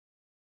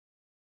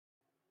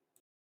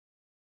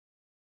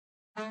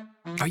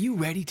Are you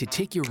ready to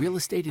take your real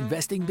estate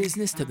investing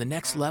business to the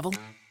next level?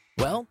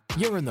 Well,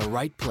 you're in the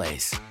right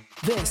place.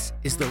 This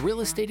is the Real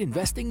Estate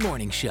Investing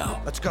Morning Show.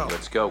 Let's go.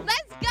 Let's go.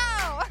 Let's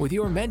go! With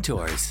your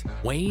mentors,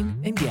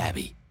 Wayne and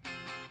Gabby.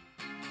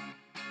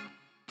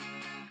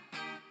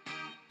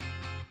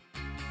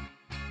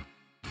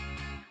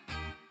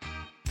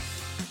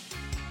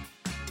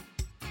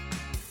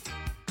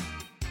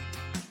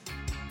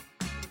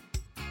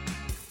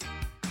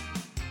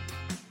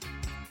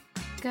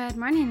 Good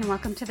morning and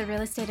welcome to the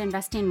Real Estate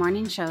Investing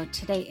Morning Show.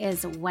 Today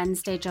is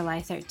Wednesday,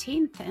 July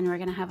 13th, and we're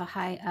going to have a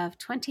high of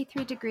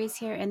 23 degrees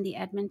here in the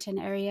Edmonton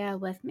area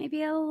with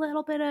maybe a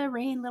little bit of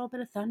rain, a little bit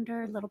of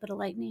thunder, a little bit of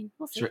lightning.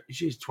 We'll see.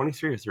 She's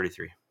 23 or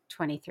 33?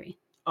 23.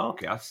 Oh,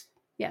 okay. That's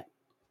Yeah.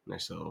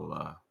 Nice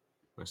little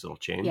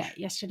change. Yeah,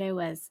 yesterday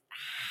was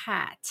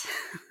hot.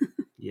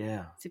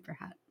 Yeah. Super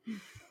hot.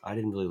 I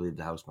didn't really leave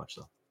the house much,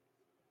 though.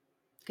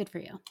 Good for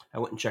you. I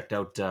went and checked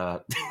out...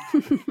 Thank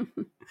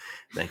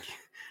you.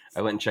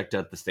 I went and checked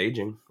out the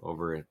staging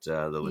over at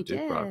the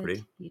Leduc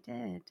property. You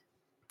did.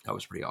 That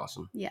was pretty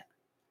awesome. Yeah.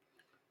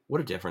 What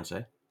a difference,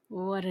 eh?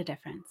 What a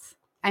difference.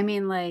 I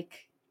mean,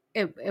 like,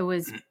 it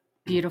was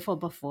beautiful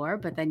before,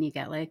 but then you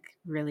get, like,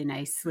 really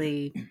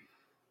nicely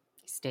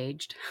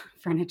staged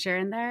furniture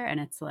in there,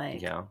 and it's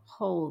like,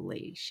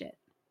 holy shit.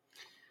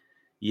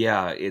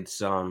 Yeah, it's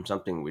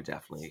something we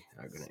definitely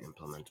are going to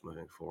implement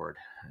moving forward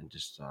and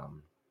just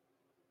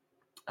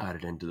add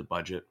it into the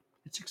budget.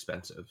 It's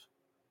expensive,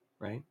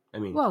 right? I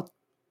mean... Well,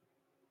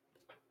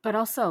 but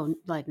also,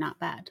 like, not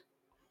bad.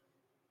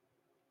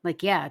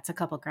 Like, yeah, it's a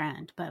couple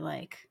grand, but,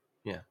 like...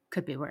 Yeah.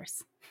 Could be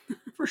worse.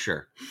 For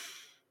sure.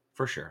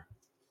 For sure.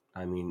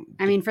 I mean,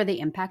 for the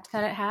impact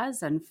that it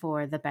has and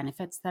for the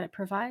benefits that it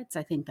provides,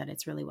 I think that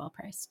it's really well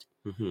priced.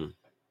 Mm-hmm.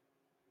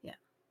 Yeah.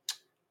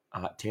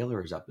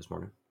 Taylor is up this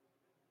morning.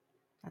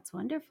 That's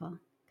wonderful.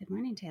 Good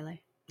morning, Taylor.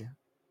 Yeah.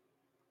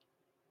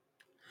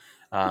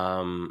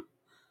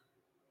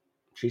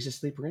 She's a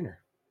sleeper inner.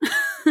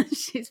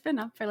 She's been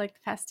up for like the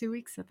past 2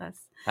 weeks with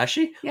us. Has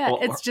she? Yeah,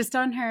 it's just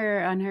on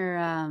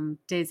her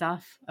days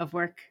off of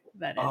work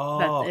that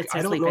it's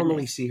I don't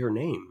normally see her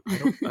name.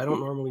 I don't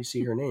normally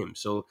see her name.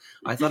 So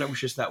I thought it was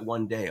just that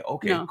one day.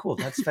 Okay, no. Cool.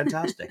 That's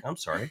fantastic. I'm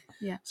sorry.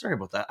 Yeah. Sorry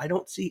about that. I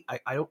don't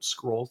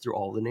scroll through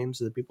all the names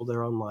of the people that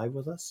are on live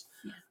with us.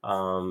 Yeah.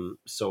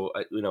 So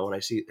when I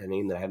see a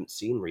name that I haven't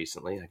seen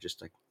recently, I just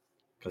gotta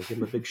give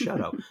him a big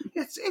shout out.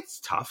 It's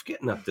tough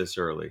getting up this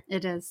early.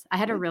 It is. I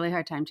had a really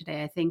hard time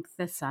today. I think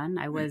the sun,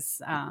 I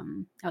was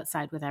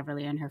outside with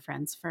Everly and her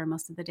friends for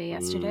most of the day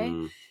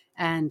yesterday.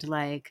 And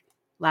like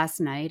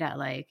last night at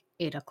like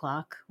 8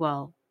 o'clock,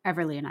 well,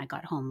 Everly and I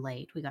got home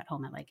late. We got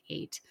home at like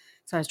 8.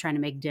 So I was trying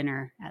to make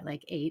dinner at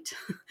like 8.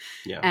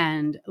 Yeah.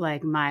 And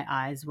like my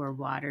eyes were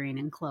watering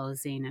and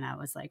closing and I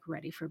was like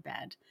ready for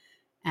bed.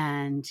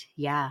 And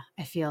yeah,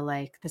 I feel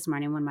like this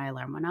morning when my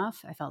alarm went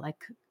off, I felt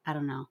like, I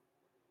don't know,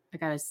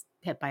 like I was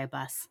hit by a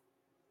bus.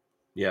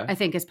 Yeah. I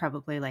think it's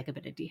probably like a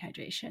bit of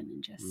dehydration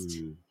and just,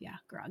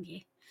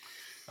 groggy.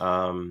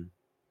 Well,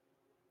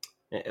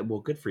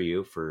 good for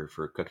you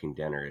for cooking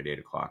dinner at 8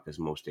 o'clock, because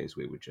most days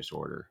we would just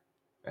order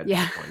at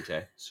that point,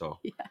 eh? So,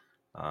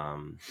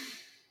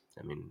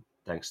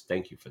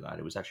 thank you for that.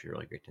 It was actually a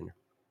really great dinner.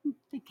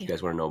 Thank you. You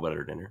guys want to know about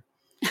our dinner?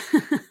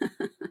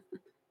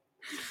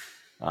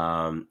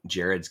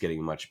 Jared's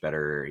getting much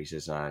better. He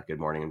says, "Good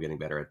morning. I'm getting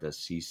better at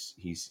this."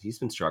 He's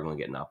been struggling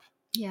getting up.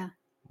 Yeah.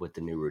 With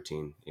the new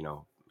routine,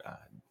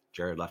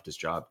 Jared left his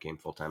job, became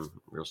full-time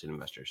real estate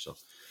investor. So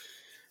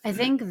I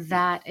think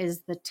that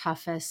is the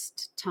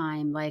toughest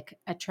time, like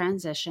a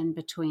transition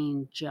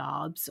between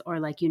jobs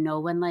or like,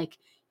 when like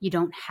you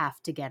don't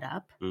have to get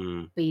up,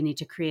 but you need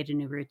to create a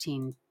new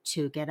routine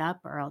to get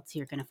up or else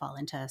you're going to fall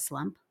into a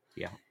slump.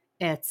 Yeah.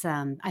 It's,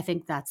 I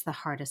think that's the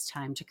hardest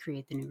time to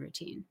create the new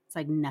routine. It's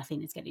like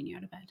nothing is getting you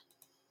out of bed.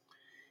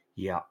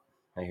 Yeah,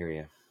 I hear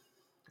you.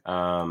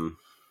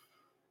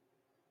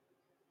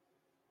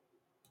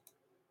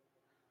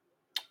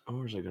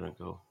 Where's I gonna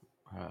go?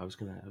 I was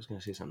gonna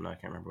say something. I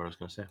can't remember what I was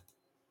gonna say.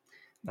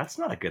 That's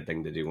not a good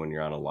thing to do when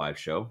you're on a live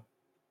show.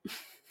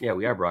 Yeah,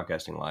 we are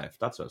broadcasting live.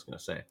 That's what I was gonna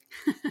say.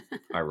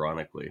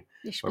 Ironically,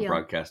 we're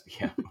broadcasting.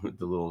 Yeah,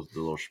 the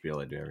little spiel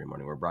I do every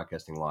morning. We're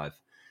broadcasting live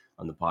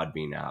on the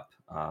Podbean app.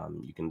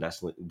 You can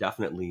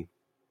definitely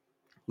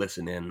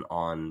listen in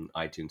on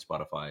iTunes,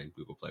 Spotify,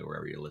 Google Play,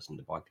 wherever you listen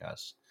to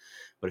podcasts.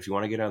 But if you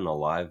want to get on the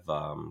live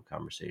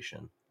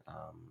conversation,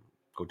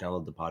 go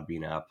download the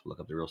Podbean app, look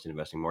up the Real Estate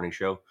Investing Morning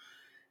Show.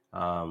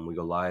 We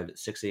go live at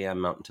 6 a.m.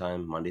 Mountain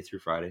Time, Monday through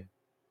Friday.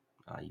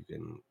 You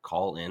can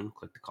call in,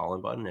 click the call-in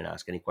button, and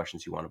ask any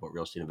questions you want about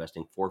real estate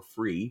investing for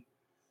free.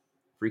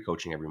 Free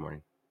coaching every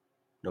morning.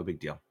 No big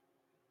deal.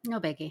 No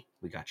biggie.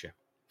 We got you.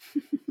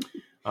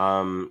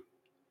 I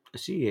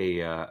see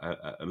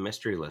a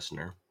mystery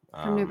listener.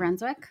 From New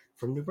Brunswick?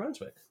 From New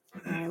Brunswick.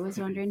 I was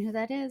wondering who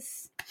that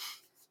is.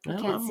 I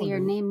Well, can't see your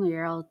name.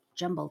 We're all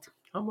jumbled.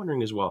 I'm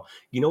wondering as well.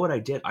 You know what I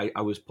did?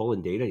 I was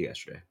pulling data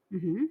yesterday.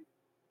 Mm-hmm.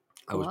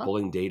 Cool. I was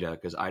pulling data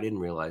because I didn't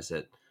realize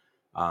that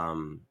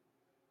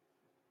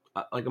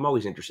like I'm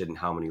always interested in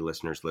how many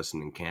listeners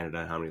listen in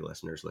Canada, how many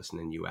listeners listen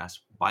in US.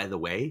 By the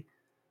way,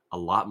 a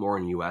lot more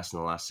in US in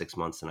the last 6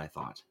 months than I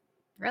thought.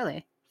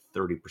 Really?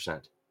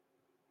 30%.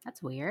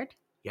 That's weird.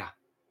 Yeah.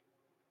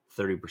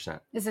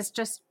 30%. Is this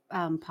just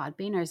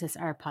Podbean, or is this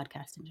our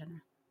podcast in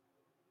general?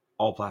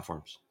 All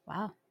platforms.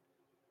 Wow.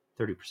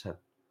 30%.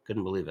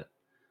 Couldn't believe it.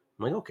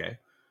 I'm like, okay.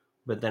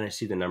 But then I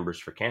see the numbers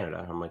for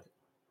Canada. I'm like,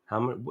 how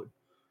much?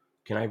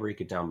 Can I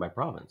break it down by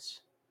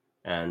province?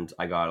 And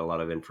I got a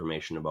lot of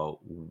information about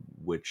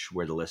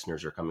where the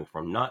listeners are coming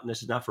from.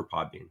 This is not for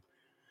Podbean.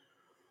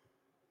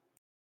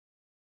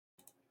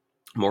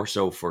 More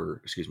so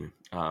for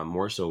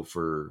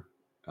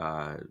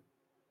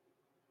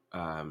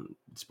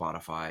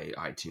Spotify,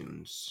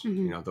 iTunes.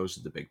 Mhm. Those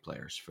are the big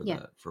players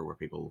for where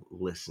people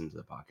listen to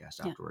the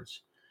podcast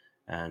afterwards.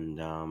 And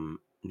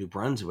New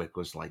Brunswick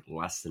was like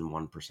less than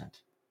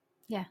 1%.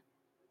 Yeah.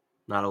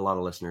 Not a lot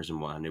of listeners in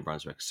New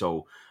Brunswick.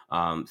 So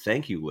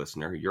thank you,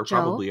 listener. You're Joe?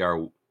 probably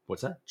our,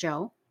 what's that?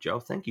 Joe.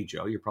 Thank you,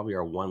 Joe. You're probably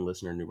our one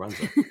listener in New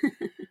Brunswick.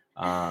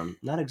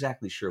 Not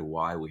exactly sure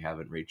why we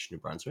haven't reached New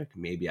Brunswick.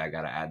 Maybe I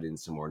got to add in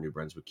some more New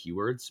Brunswick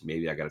keywords.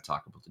 Maybe I got to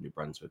talk about the New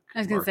Brunswick I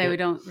was going to say, we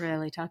don't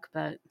really talk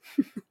about,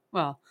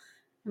 well,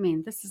 I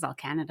mean, this is all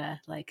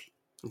Canada. Like,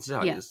 most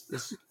of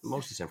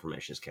this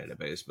information is Canada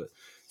based, but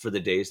for the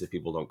days that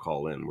people don't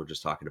call in, we're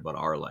just talking about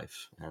our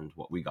life and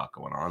what we got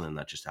going on. And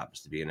that just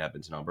happens to be in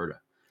Edmonton, Alberta.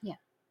 Yeah.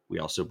 We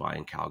also buy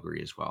in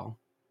Calgary as well.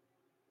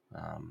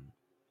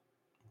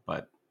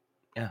 But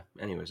yeah,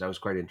 anyways, I was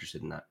quite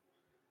interested in that.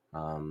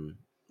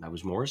 I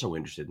was more so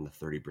interested in the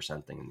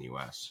 30% thing in the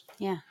US.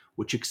 Yeah.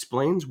 Which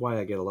explains why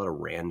I get a lot of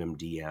random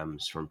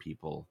DMs from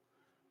people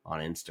on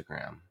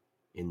Instagram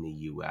in the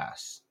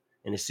US.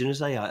 And as soon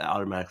as I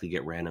automatically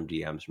get random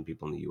DMs from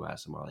people in the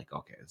US, I'm like,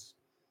 okay,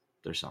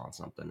 they're selling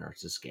something, or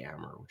it's a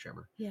scam, or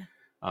whichever. Yeah.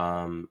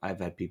 I've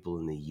had people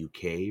in the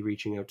UK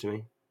reaching out to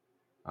me,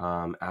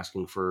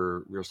 asking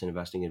for real estate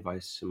investing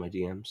advice in my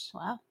DMs.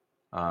 Wow.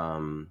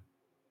 And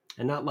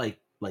not like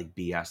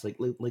BS, like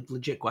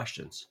legit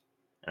questions.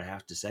 And I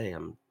have to say,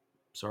 I'm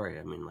sorry.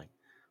 I mean, like,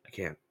 I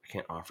can't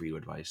offer you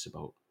advice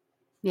about.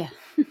 Yeah.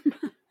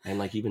 And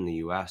like even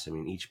the US, I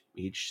mean,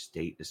 each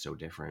state is so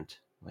different.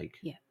 Like,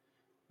 yeah.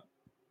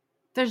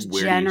 There's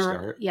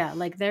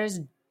there's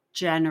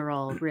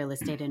general real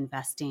estate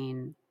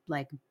investing,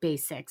 like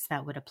basics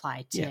that would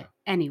apply to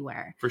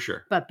anywhere. For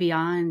sure. But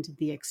beyond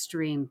the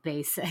extreme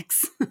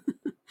basics.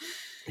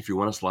 If you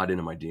want to slide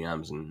into my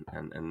DMs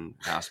and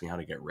ask me how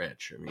to get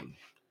rich, I mean,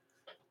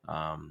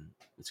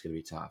 it's going to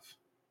be tough.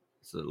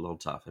 It's a little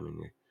tough. I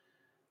mean,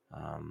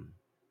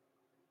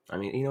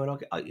 you know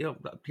what?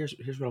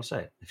 Here's what I'll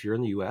say. If you're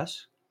in the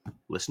US,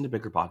 listen to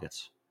Bigger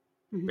Pockets.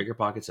 Mm-hmm. Bigger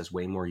Pockets has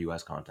way more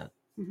US content.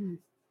 Mm-hmm.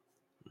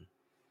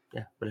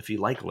 Yeah, but if you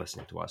like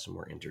listening to us and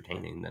we're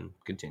entertaining, then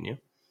continue.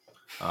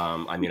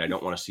 I mean, I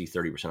don't want to see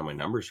 30% of my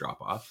numbers drop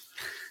off.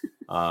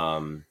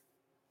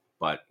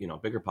 But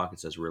Bigger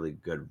Pockets has really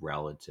good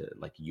relative,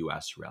 like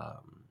US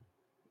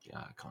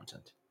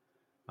content.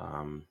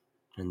 And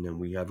then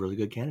we have really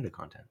good Canada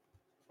content.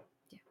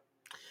 Yeah.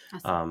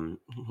 Awesome.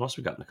 Who else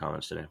we got in the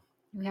comments today?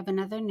 We have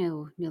another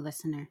new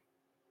listener.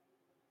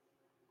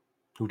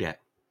 Who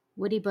dat?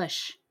 Woody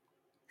Bush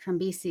from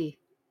BC.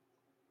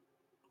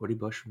 Woody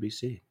Bush from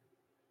BC.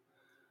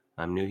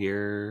 I'm new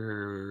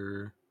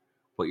here.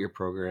 What your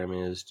program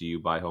is? Do you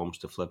buy homes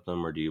to flip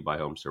them, or do you buy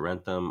homes to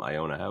rent them? I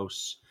own a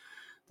house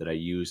that I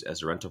use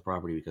as a rental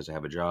property because I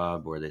have a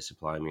job where they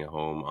supply me a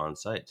home on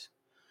site.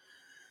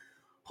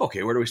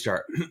 Okay, where do we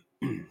start?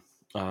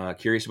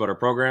 Curious about our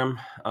program.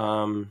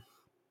 You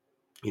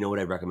know what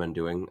I recommend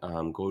doing?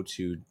 Go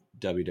to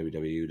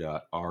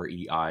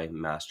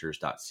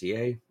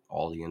www.reimasters.ca.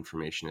 All the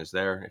information is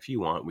there. If you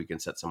want, we can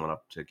set someone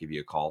up to give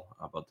you a call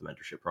about the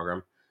mentorship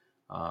program.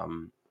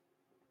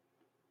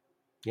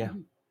 Yeah,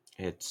 mm-hmm.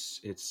 It's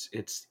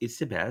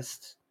the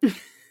best.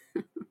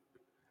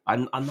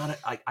 I'm not.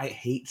 I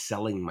hate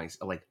selling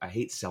I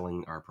hate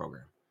selling our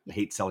program. Yeah. I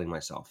hate selling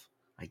myself.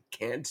 I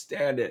can't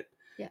stand it.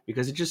 Yeah.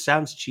 Because it just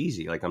sounds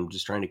cheesy. Like I'm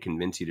just trying to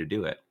convince you to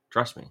do it.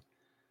 Trust me.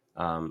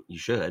 You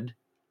should,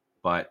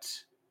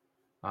 but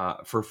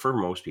for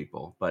most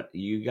people. But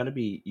you got to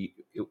be.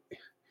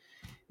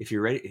 If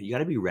you're ready, you got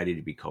to be ready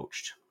to be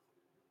coached.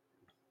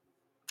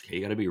 Okay,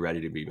 you got to be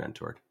ready to be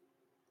mentored.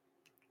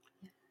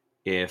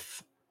 Yeah.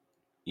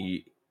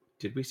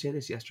 Did we say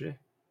this yesterday?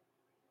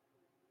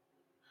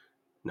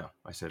 No,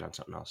 I said it on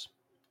something else.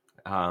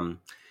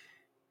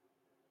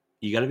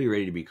 You got to be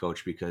ready to be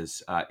coached,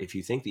 because if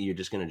you think that you're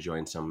just going to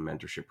join some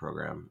mentorship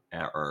program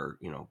or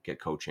get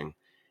coaching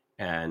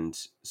and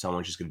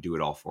someone's just going to do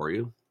it all for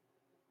you,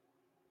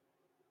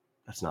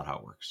 that's not how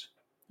it works.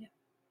 Yeah.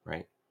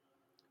 Right?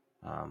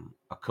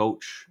 A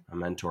coach, a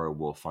mentor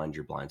will find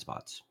your blind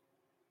spots.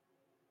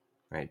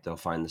 Right? They'll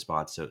find the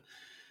spots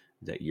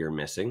that you're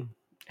missing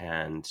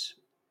and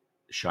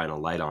shine a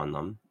light on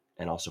them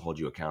and also hold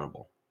you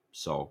accountable.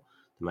 So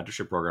the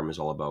mentorship program is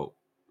all about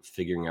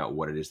figuring out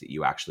what it is that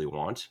you actually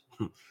want,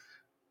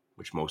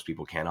 which most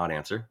people cannot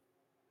answer.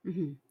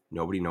 Mm-hmm.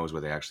 Nobody knows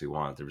what they actually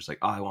want. They're just like,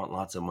 oh, I want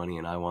lots of money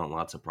and I want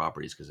lots of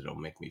properties because it'll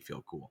make me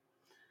feel cool.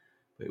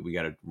 But we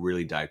got to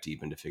really dive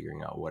deep into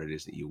figuring out what it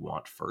is that you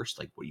want first,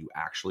 like what you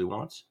actually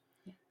want,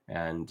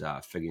 and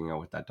figuring out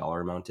what that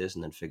dollar amount is,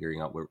 and then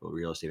figuring out what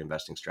real estate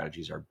investing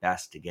strategies are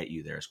best to get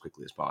you there as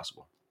quickly as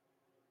possible.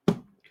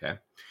 Okay.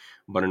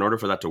 But in order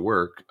for that to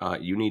work,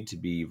 you need to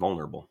be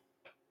vulnerable.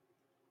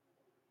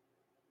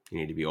 You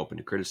need to be open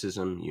to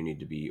criticism. You need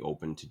to be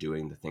open to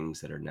doing the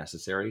things that are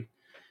necessary.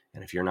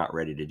 And if you're not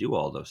ready to do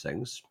all those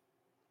things,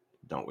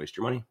 don't waste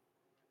your money.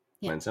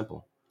 Plain and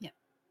simple. Yeah.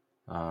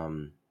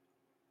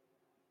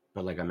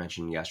 But like I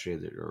mentioned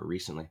yesterday or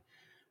recently,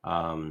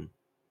 at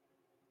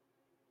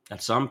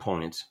some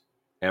point,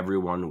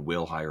 everyone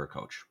will hire a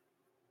coach.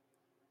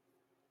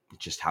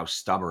 It's just how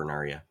stubborn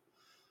are you?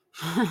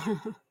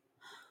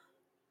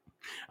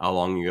 How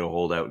long are you going to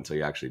hold out until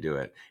you actually do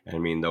it? And I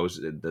mean,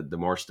 the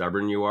more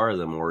stubborn you are,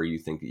 the more you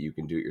think that you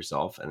can do it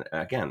yourself. And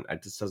again,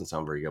 it just doesn't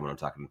sound very good when I'm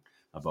talking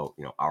about,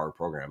 our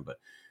program, but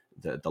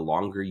the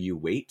longer you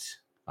wait,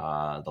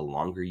 the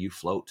longer you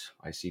float.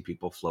 I see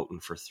people floating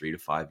for 3 to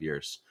 5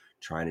 years,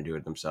 trying to do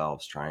it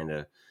themselves, trying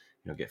to,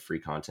 get free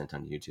content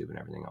on YouTube and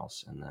everything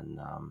else. And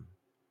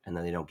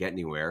then they don't get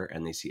anywhere,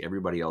 and they see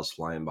everybody else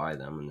flying by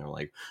them, and they're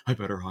like, I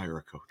better hire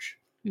a coach.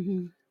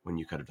 Mm-hmm. When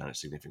you could have done it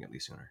significantly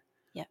sooner.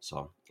 Yeah.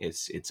 So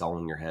it's all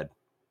in your head.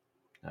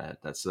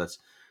 That's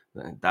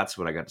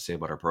what I got to say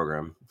about our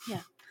program.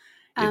 Yeah.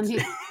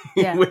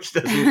 Which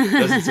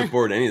doesn't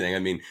support anything. I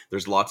mean,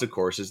 there's lots of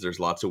courses, there's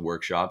lots of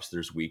workshops,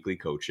 there's weekly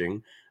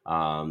coaching,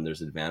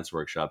 there's advanced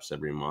workshops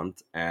every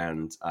month,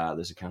 and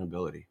there's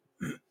accountability.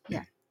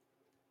 Yeah.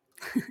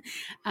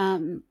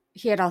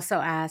 He had also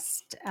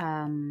asked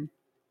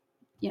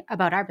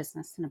about our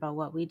business and about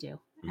what we do.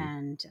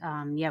 Mm-hmm.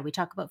 And we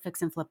talk about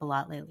fix and flip a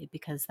lot lately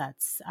because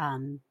that's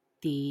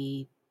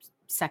the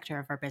sector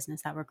of our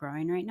business that we're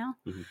growing right now.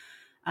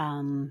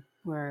 Mm-hmm.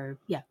 We're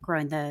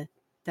growing the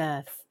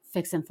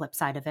fix and flip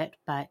side of it,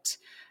 but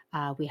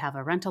we have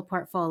a rental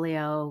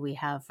portfolio. We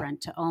have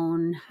rent to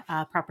own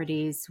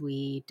properties.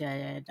 We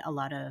did a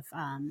lot of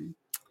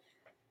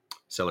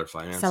seller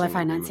financing.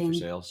 Agreement for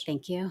sales.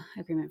 Thank you.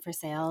 Agreement for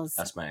sales.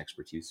 That's my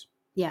expertise.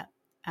 Yeah.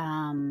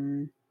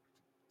 I'm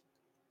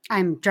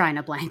drawing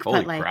a blank.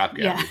 Holy but crap,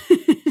 Gabby.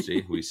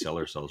 See, we sell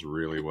ourselves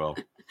really well.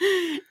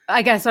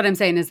 I guess what I'm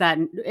saying is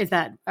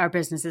that our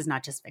business is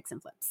not just fix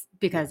and flips,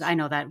 because yes. I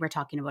know that we're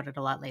talking about it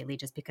a lot lately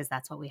just because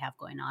that's what we have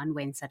going on.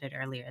 Wayne said it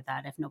earlier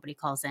that if nobody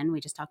calls in, we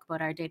just talk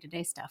about our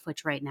day-to-day stuff,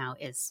 which right now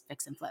is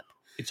fix and flip.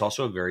 It's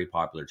also a very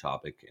popular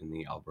topic in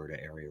the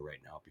Alberta area right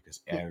now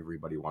because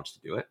everybody wants to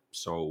do it.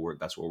 So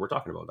that's what we're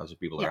talking about. That's what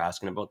people are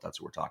asking about. That's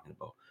what we're talking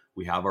about.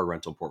 We have our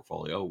rental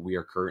portfolio. We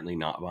are currently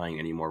not buying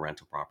any more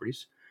rental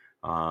properties.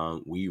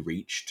 We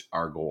reached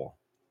our goal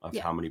of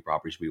how many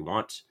properties we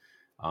want.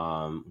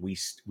 We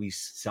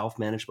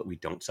self-manage, but we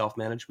don't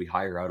self-manage. We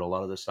hire out a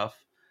lot of the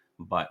stuff,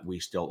 but we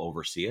still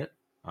oversee it.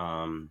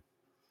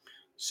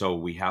 So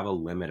we have a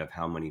limit of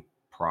how many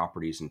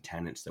properties and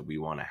tenants that we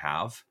want to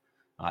have.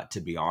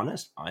 To be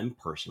honest, I'm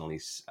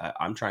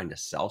trying to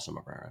sell some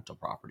of our rental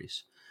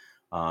properties.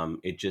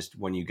 It just,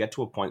 when you get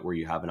to a point where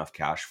you have enough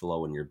cash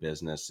flow and your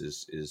business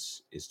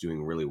is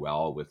doing really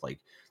well with like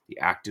the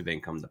active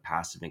income, the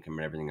passive income,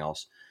 and everything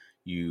else,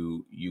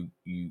 you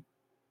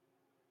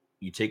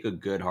take a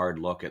good hard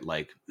look at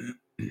like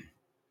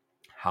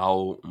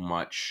how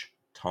much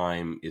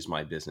time is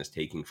my business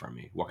taking from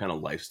me? What kind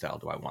of lifestyle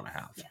do I want to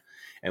have? Yeah.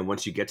 And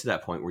once you get to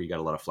that point where you got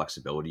a lot of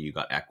flexibility, you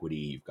got equity,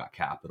 you've got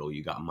capital,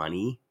 you got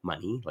money,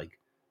 like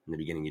in the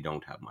beginning you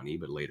don't have money,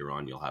 but later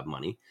on you'll have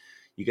money.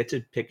 You get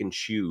to pick and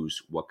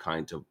choose what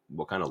kind of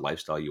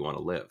lifestyle you want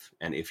to live.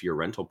 And if your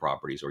rental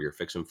properties or your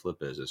fix and flip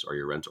business or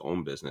your rent to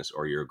own business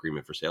or your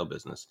agreement for sale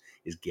business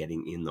is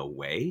getting in the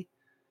way,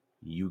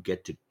 you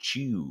get to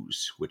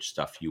choose which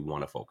stuff you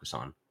want to focus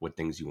on, what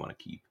things you want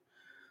to keep.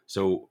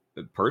 So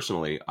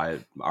personally,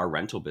 our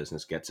rental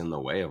business gets in the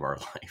way of our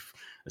life,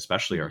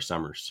 especially our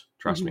summers.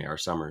 Trust me, our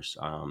summers,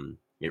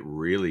 it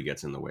really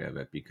gets in the way of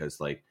it because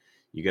like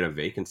you get a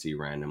vacancy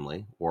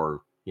randomly,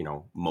 or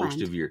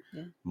most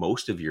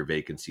of your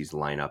vacancies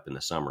line up in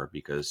the summer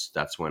because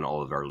that's when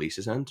all of our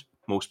leases end.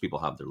 Most people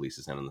have their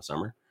leases end in the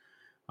summer.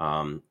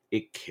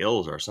 It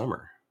kills our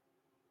summer.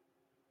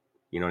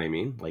 You know what I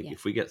mean? Like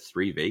if we get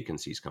 3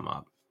 vacancies come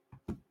up,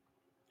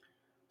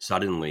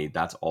 suddenly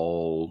that's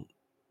all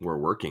we're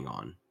working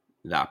on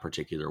that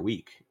particular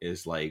week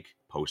is like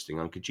posting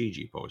on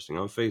Kijiji, posting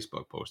on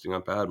Facebook, posting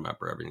on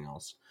PadMapper, everything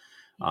else.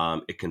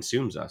 It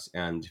consumes us.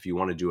 And if you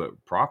want to do it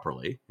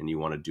properly and you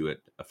want to do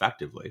it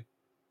effectively,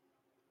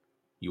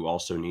 you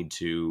also need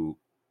to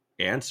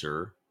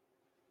answer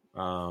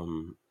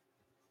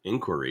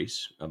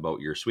inquiries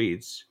about your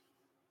suites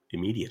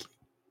immediately.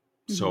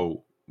 Mm-hmm.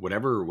 So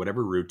whatever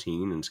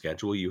routine and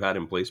schedule you had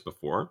in place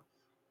before,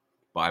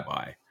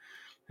 bye-bye.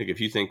 Like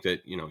if you think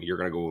that, you're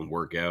going to go and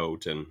work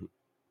out and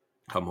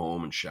come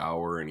home and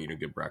shower and eat a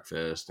good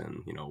breakfast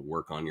and,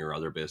 work on your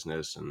other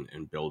business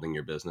and building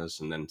your business.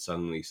 And then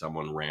suddenly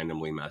someone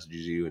randomly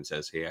messages you and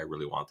says, hey, I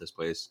really want this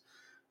place.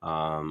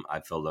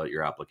 I filled out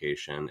your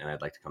application and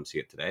I'd like to come see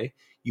it today.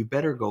 You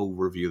better go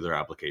review their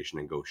application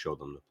and go show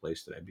them the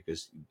place today,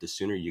 because the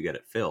sooner you get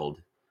it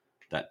filled,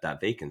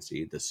 that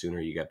vacancy, the sooner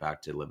you get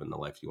back to living the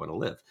life you want to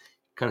live.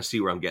 Kind of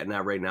see where I'm getting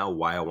at right now,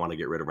 why I want to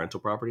get rid of rental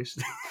properties.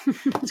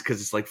 It's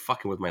because it's like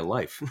fucking with my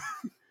life.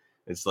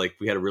 It's like,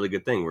 we had a really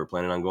good thing. We're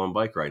planning on going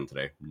bike riding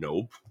today.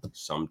 Nope.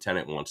 Some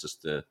tenant wants us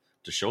to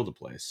show the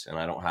place, and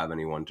I don't have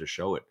anyone to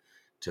show it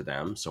to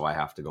them, so I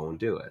have to go and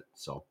do it.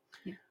 So,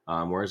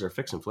 whereas our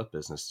fix and flip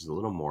business is a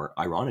little more,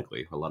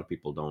 ironically, a lot of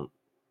people don't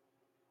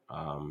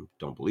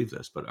believe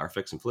this, but our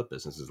fix and flip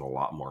business is a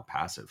lot more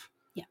passive.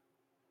 Yeah.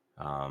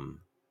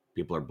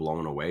 People are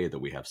blown away that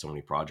we have so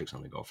many projects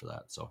on the go for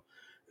that. So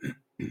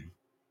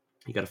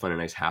you got to find a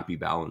nice happy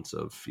balance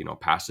of,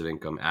 passive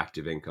income,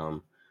 active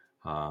income,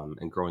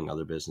 and growing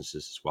other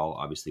businesses as well.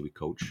 Obviously we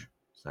coach,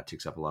 so that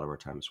takes up a lot of our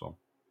time as well.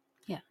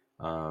 Yeah.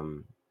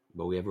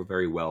 But we have a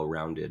very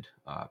well-rounded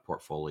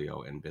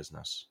portfolio in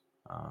business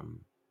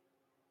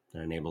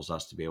that enables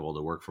us to be able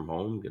to work from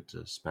home, get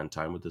to spend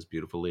time with this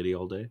beautiful lady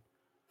all day,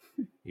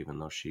 even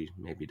though she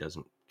maybe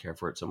doesn't care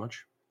for it so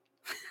much.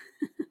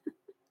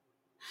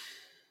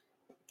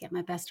 Get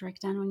my best work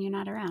done when you're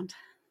not around.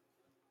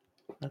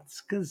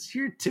 That's because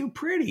you're too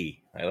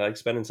pretty. I like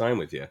spending time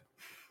with you.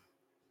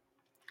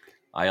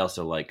 I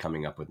also like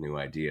coming up with new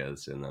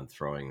ideas and then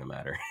throwing them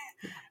at her.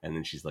 And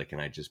then she's like, can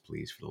I just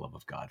please, for the love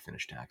of God,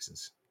 finish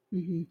taxes?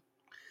 Mm-hmm.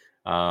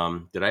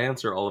 Did I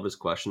answer all of his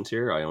questions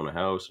here? I own a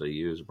house. I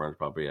use a rental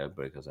property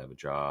because I have a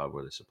job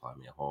where they supply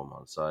me a home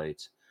on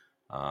site.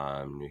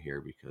 I'm new here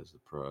because the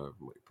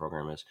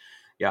program is.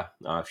 Yeah,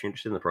 if you're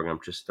interested in the program,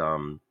 just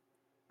go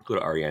to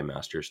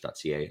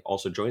reimasters.ca.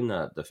 Also join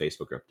the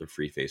Facebook group, the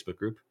free Facebook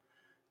group,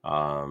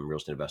 Real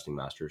Estate Investing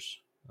Masters.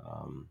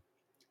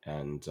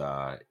 And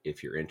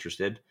if you're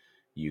interested,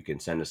 you can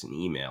send us an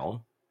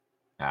email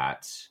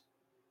at,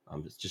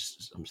 I'm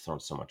throwing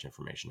so much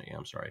information at you.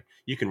 I'm sorry.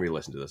 You can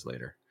re-listen to this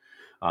later.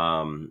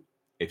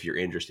 If you're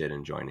interested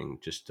in joining,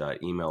 just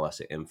email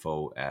us at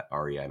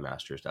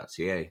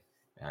info@reimasters.ca,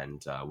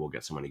 and we'll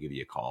get someone to give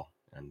you a call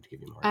and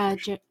give you more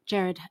information.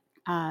 Jared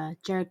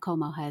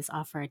Como has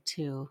offered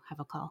to have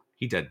a call.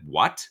 He did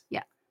what?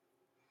 Yeah.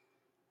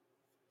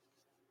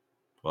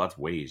 Well, that's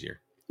way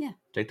easier. Yeah.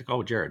 Take the call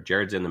with Jared.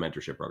 Jared's in the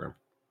mentorship program,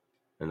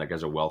 and that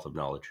guy's a wealth of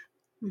knowledge.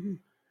 Mm-hmm.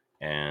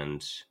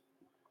 And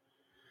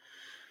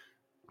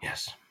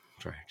yes,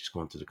 sorry, just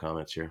going through the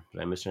comments here.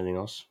 Did I miss anything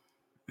else?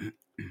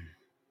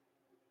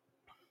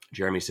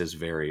 Jeremy says,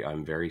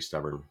 I'm very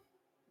stubborn.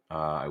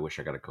 I wish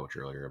I got a coach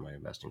earlier in my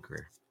investing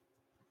career.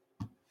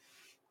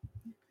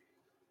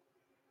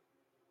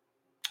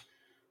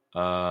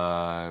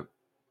 Do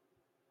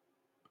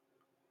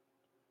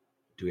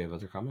we have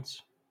other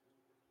comments?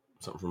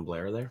 Something from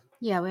Blair there?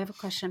 Yeah, we have a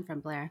question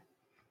from Blair.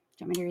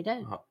 Do you want me to read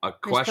it? A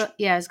question?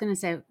 I was going to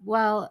say,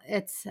 well,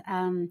 it's,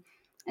 I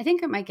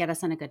think it might get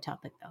us on a good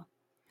topic, though.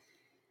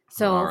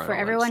 So right, for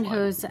everyone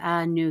who's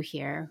new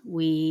here,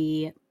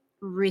 we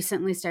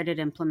recently started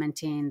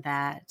implementing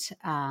that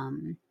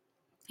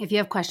if you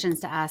have questions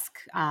to ask,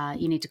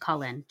 you need to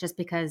call in, just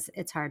because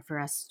it's hard for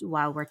us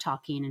while we're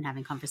talking and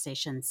having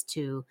conversations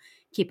to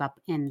keep up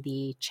in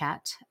the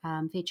chat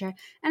feature.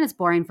 And it's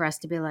boring for us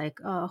to be like,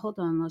 oh, hold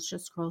on, let's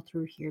just scroll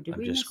through here. Did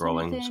we miss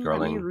anything?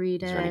 Let me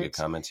read it. Is there any good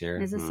comments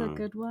here? Is this a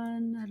good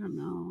one? I don't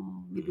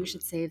know. Maybe we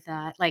should save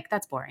that. Like,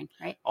 that's boring,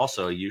 right?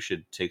 Also, you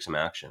should take some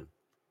action.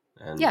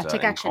 And,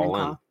 take action and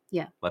call.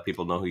 Yeah. Let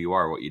people know who you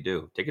are, what you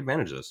do. Take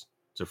advantage of this.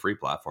 It's a free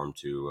platform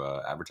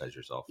to advertise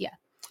yourself. Yeah.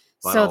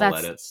 But so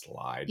let it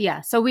slide.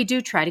 Yeah. So we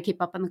do try to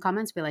keep up on the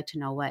comments. We like to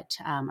know what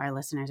our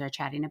listeners are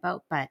chatting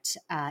about, but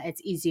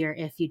it's easier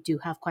if you do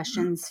have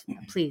questions,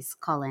 please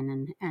call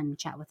in and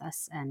chat with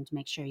us, and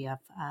make sure you have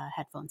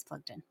headphones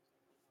plugged in.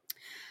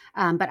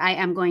 But I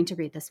am going to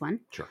read this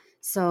one. Sure.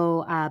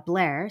 So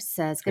Blair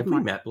says, good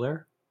morning. Have we met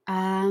Blair?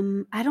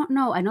 I don't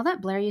know. I know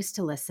that Blair used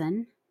to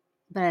listen,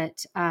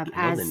 but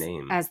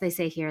as they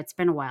say here, it's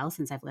been a while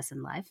since I've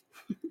listened live.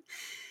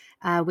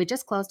 We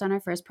just closed on our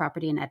first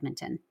property in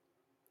Edmonton.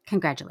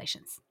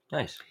 Congratulations.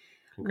 Nice.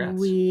 Congrats.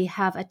 We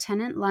have a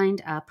tenant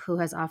lined up who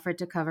has offered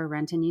to cover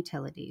rent and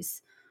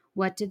utilities.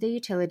 What do the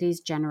utilities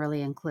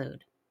generally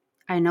include?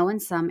 I know in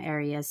some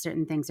areas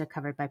certain things are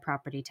covered by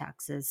property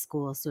taxes,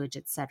 school, sewage,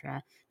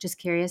 etc. Just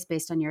curious,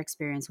 based on your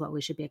experience, what we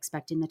should be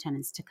expecting the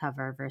tenants to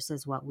cover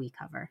versus what we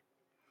cover.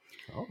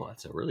 Oh,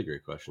 that's a really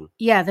great question.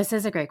 Yeah, this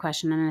is a great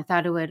question, and I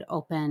thought it would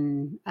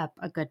open up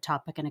a good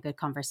topic and a good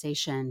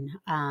conversation.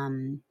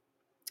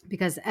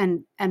 Because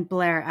and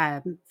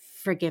Blair,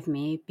 forgive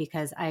me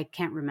because I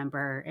can't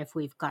remember if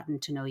we've gotten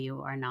to know you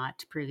or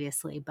not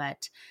previously,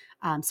 but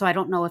so I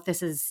don't know if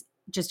this is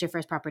just your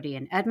first property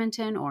in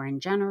Edmonton or in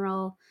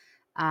general.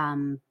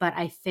 But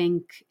I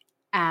think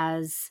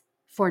as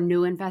for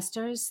new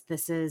investors,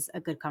 this is a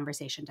good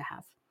conversation to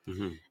have.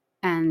 Mm-hmm.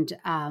 And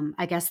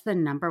I guess the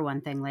number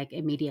one thing, like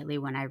immediately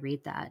when I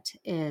read that,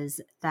 is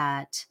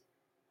that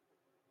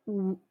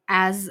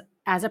as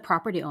a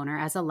property owner,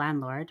 as a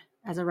landlord,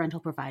 as a rental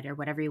provider,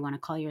 whatever you want to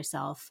call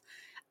yourself,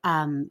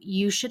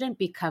 you shouldn't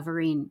be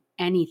covering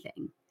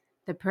anything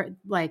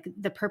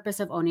the purpose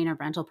of owning a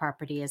rental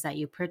property is that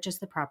you purchase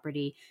the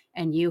property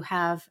and you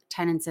have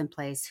tenants in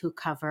place who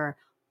cover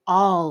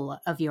all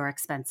of your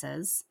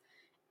expenses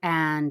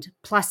and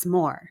plus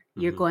more.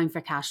 You're going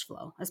for cash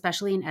flow,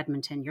 especially in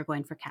Edmonton. You're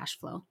going for cash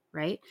flow,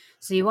 right?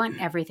 So you want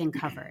everything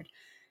covered.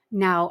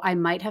 Now, I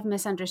might have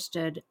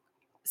misunderstood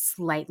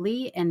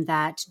slightly in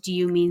that. Do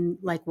you mean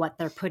like what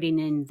they're putting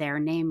in their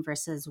name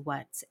versus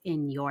what's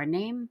in your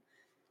name?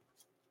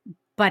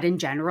 But in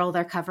general,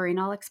 they're covering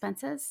all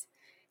expenses?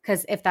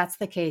 Because if that's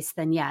the case,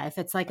 then yeah, if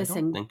it's like I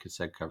don't think it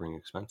said covering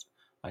expense.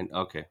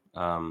 Okay.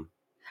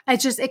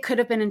 It could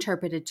have been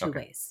interpreted two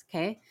ways.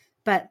 Okay.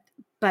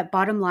 But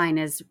bottom line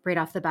is, right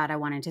off the bat, I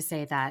wanted to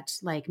say that,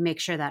 like, make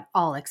sure that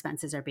all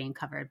expenses are being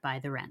covered by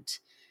the rent.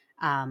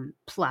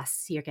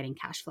 Plus you're getting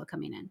cash flow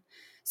coming in.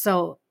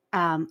 So,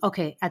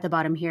 okay. At the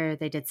bottom here,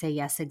 they did say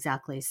yes,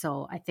 exactly.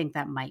 So I think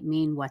that might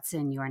mean what's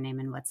in your name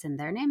and what's in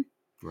their name.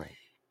 Right.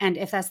 And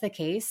if that's the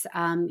case,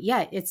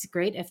 yeah, it's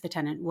great if the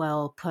tenant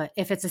will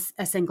if it's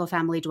a single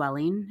family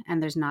dwelling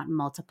and there's not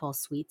multiple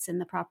suites in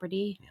the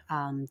property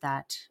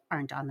that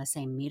aren't on the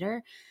same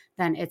meter,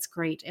 then it's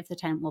great if the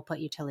tenant will put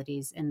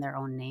utilities in their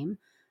own name.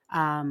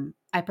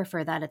 I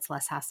prefer that. It's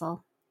less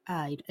hassle.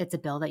 It's a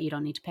bill that you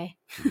don't need to pay.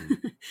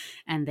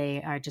 And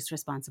they are just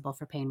responsible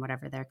for paying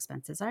whatever their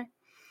expenses are.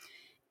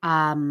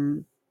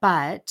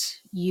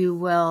 But you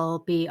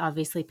will be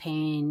obviously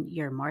paying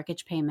your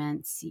mortgage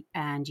payments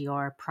and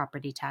your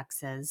property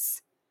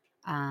taxes.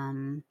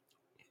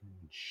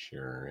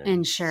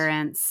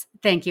 Insurance.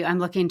 Thank you. I'm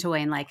looking to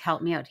Wayne, like,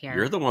 help me out here.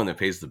 You're the one that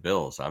pays the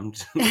bills.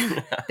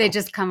 They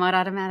just come out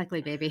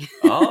automatically, baby.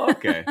 Oh,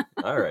 okay.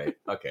 All right.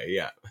 Okay.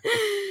 Yeah.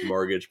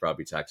 Mortgage,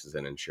 property taxes,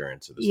 and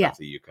insurance are the stuff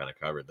that you kind of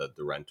cover, that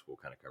the rent will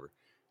kind of cover.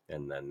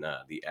 And then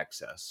the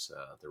excess,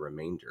 the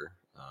remainder,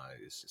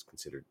 is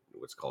considered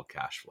what's called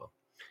cash flow.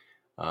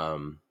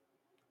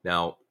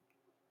 Now,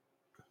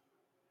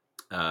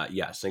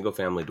 single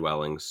family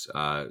dwellings,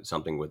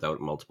 something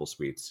without multiple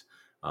suites,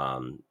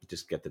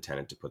 just get the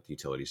tenant to put the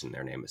utilities in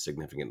their name. It's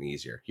significantly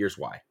easier. Here's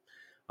why.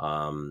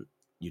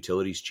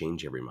 Utilities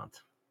change every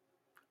month.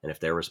 And if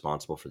they're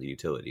responsible for the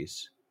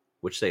utilities,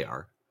 which they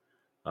are,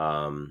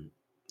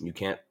 you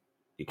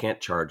can't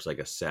charge like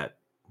a set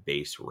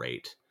base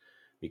rate,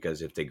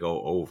 because if they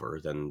go over,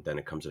 then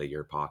it comes out of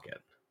your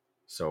pocket.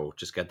 So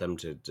just get them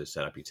to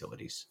set up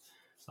utilities.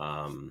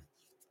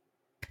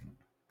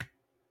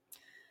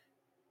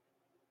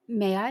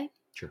 May I?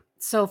 Sure.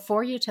 So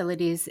for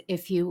utilities,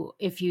 if you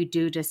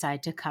do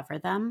decide to cover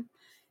them,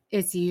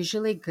 it's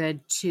usually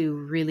good to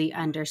really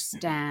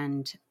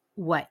understand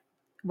what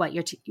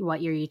your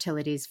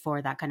utilities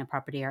for that kind of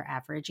property are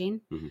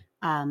averaging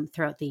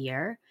throughout the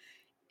year.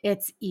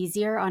 It's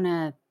easier on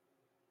a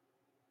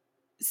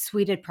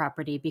suited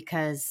property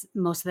because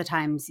most of the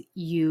times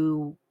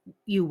you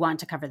want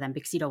to cover them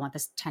because you don't want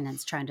the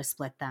tenants trying to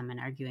split them and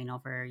arguing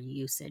over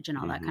usage and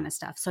all that kind of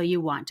stuff. So you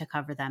want to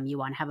cover them. You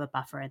want to have a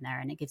buffer in there,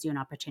 and it gives you an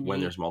opportunity.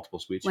 When there's multiple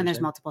suites?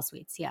 Multiple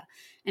suites, yeah.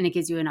 And it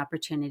gives you an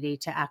opportunity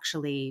to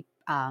actually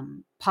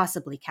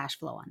possibly cash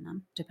flow on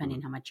them,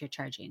 depending how much you're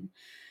charging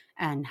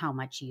and how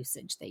much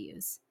usage they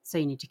use. So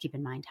you need to keep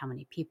in mind how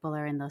many people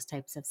are in those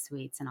types of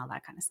suites and all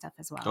that kind of stuff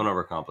as well. Don't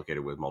overcomplicate it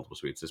with multiple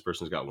suites. This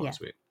person's got one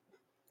suite.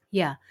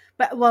 Yeah.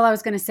 But what I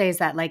was going to say is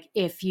that, like,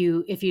 if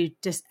you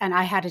just, and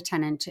I had a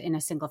tenant in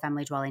a single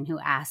family dwelling who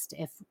asked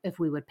if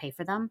we would pay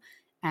for them,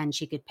 and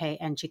she could pay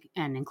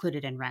and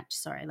included in rent,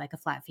 like a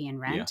flat fee in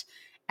rent. Yeah.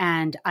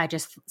 And I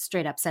just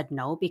straight up said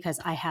no, because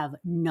I have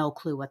no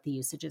clue what the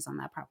usage is on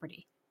that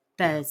property.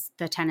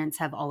 The tenants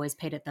have always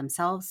paid it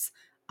themselves.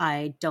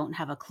 I don't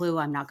have a clue.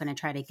 I'm not going to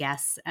try to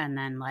guess and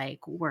then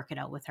like work it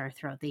out with her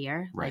throughout the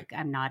year. Right. Like,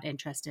 I'm not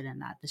interested in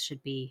that. This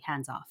should be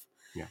hands off.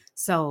 Yeah.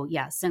 So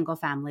yeah, single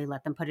family,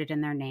 let them put it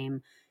in their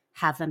name,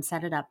 have them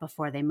set it up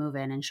before they move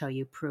in and show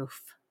you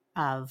proof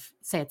of,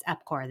 say it's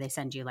EPCOR, they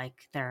send you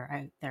like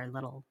their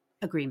little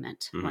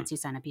agreement once you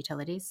sign up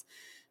utilities.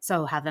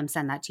 So have them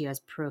send that to you as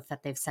proof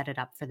that they've set it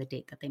up for the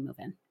date that they move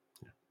in.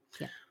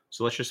 Yeah.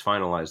 So let's just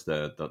finalize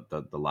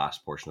the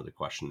last portion of the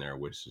question there,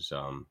 which is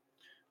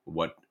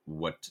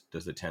what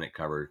does the tenant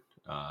cover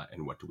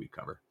and what do we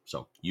cover?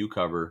 So you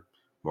cover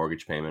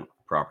mortgage payment,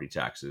 property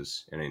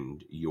taxes, and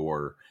in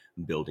your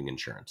building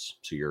insurance.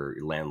 So your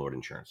landlord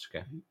insurance.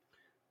 Okay.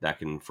 That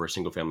can, for a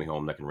single family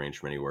home, that can range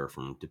from anywhere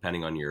from,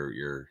 depending on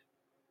your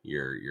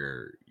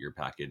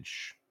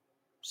package,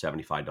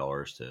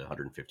 $75 to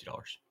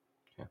 $150.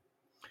 Okay.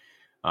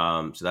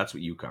 So that's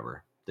what you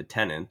cover. The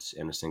tenant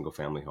in a single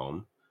family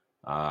home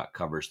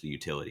covers the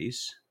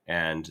utilities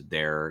and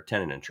their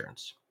tenant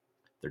insurance.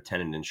 Their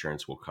tenant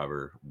insurance will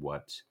cover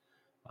what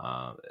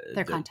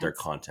their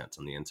contents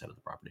on the inside of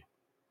the property.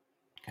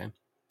 Okay.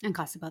 And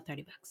costs about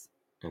 $30.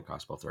 And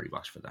costs about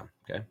 $30 for them.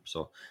 Okay.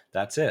 So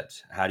that's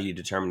it. How do you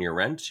determine your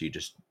rent?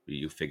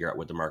 You figure out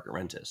what the market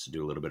rent is. So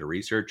do a little bit of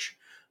research,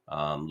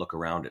 look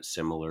around at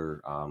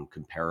similar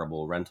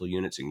comparable rental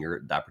units in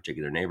that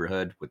particular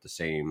neighborhood with the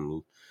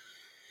same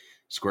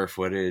square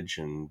footage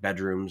and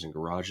bedrooms and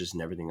garages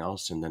and everything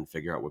else, and then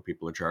figure out what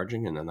people are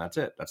charging. And then that's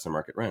it. That's the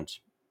market rent.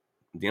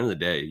 at the end of the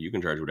day, you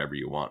can charge whatever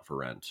you want for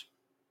rent.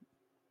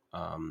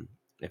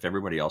 If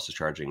everybody else is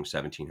charging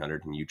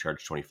 $1,700 and you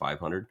charge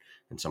 $2,500,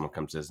 and someone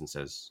comes in and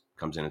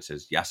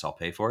says, yes, I'll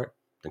pay for it,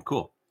 then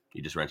cool.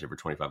 You just rent it for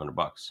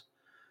 $2,500.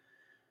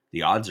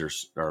 The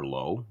odds are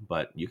low,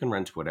 but you can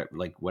rent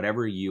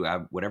whatever you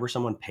have, whatever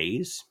someone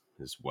pays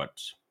is what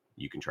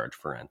you can charge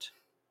for rent.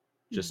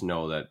 Just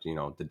know that,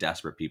 the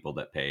desperate people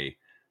that pay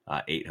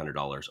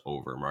 $800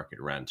 over market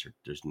rent,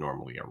 there's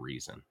normally a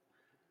reason.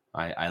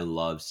 I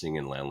love seeing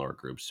in landlord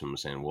groups someone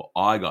saying, well,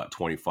 I got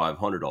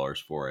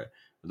 $2,500 for it.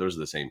 But those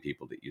are the same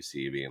people that you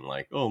see being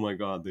like, oh my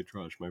God, they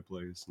trash my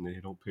place and they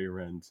don't pay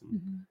rent.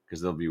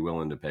 Because they'll be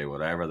willing to pay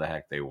whatever the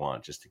heck they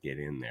want just to get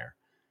in there.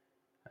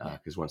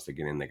 Because once they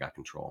get in, they got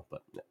control.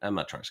 But I'm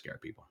not trying to scare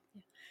people.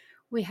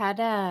 We had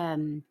a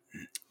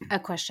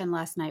question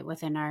last night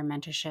within our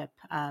mentorship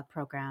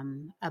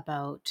program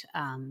about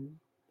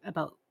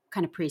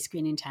kind of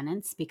pre-screening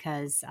tenants,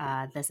 because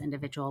this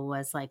individual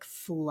was like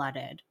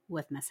flooded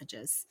with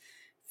messages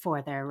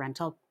for their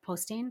rental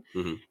posting.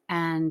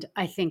 And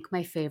I think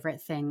my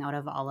favorite thing out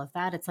of all of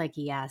that, it's like,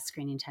 yes,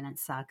 screening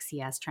tenants sucks.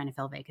 Yes, trying to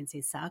fill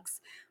vacancies sucks.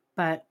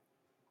 But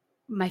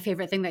my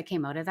favorite thing that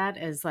came out of that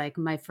is like,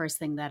 my first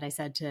thing that I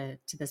said to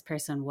this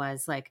person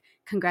was like,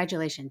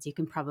 congratulations, you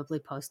can probably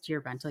post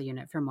your rental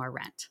unit for more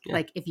rent. Yeah.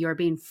 Like if you're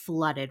being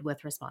flooded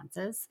with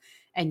responses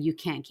and you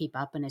can't keep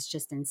up and it's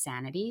just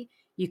insanity,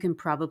 you can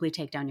probably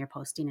take down your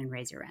posting and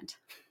raise your rent.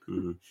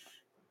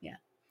 Yeah.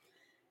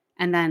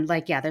 And then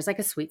there's like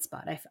a sweet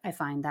spot. I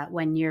find that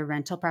when your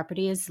rental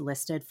property is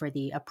listed for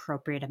the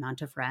appropriate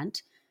amount of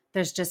rent,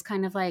 there's just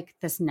kind of like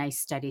this nice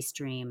steady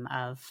stream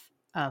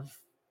of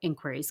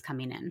inquiries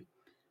coming in.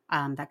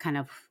 That kind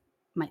of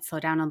might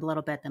slow down a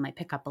little bit. That might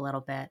pick up a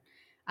little bit.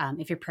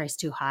 If you're priced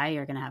too high,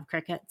 you're going to have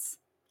crickets.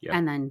 Yep.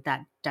 And then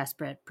that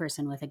desperate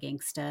person with a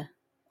gangsta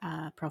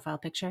profile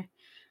picture.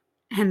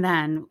 And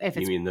then if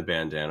it's... You mean the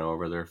bandana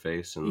over their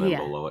face and then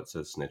below it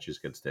says snitches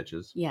get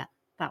stitches? Yeah,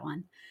 that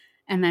one.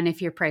 And then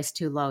if you're priced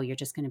too low, you're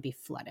just going to be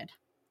flooded.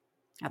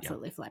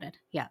 Absolutely flooded.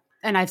 Yeah.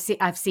 And I've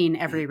seen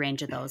every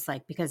range of those,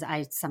 like, because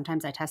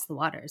sometimes I test the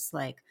waters.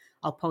 Like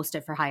I'll post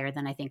it for higher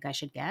than I think I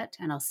should get,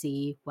 and I'll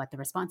see what the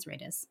response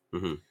rate is.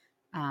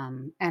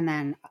 And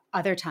then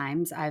other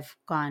times I've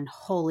gone,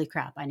 holy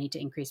crap, I need to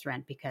increase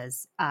rent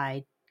because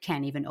I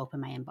can't even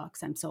open my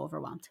inbox. I'm so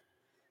overwhelmed.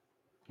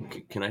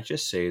 Can I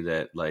just say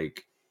that,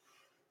 like,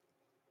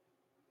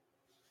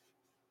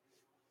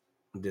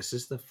 this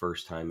is the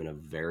first time in a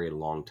very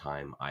long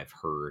time I've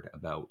heard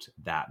about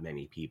that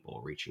many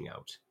people reaching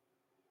out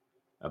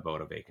about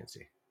a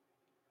vacancy.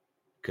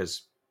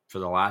 Because for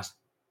the last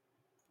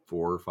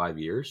 4 or 5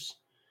 years,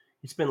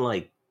 it's been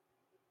like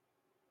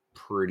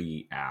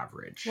pretty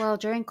average. Well,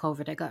 during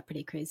COVID, it got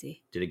pretty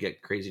crazy. Did it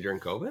get crazy during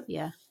COVID?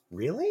 Yeah.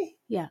 Really?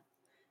 Yeah.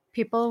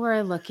 People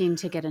were looking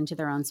to get into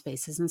their own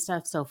spaces and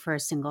stuff. So for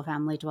single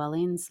family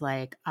dwellings,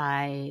 like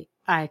I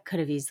could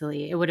have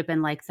easily, it would have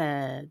been like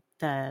the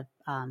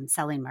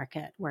selling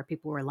market where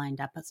people were lined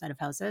up outside of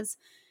houses.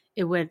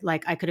 It would,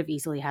 like, I could have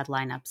easily had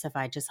lineups if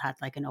I just had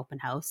like an open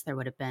house. It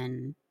would have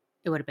been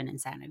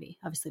insanity.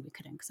 Obviously we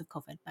couldn't because of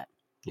COVID, but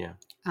yeah.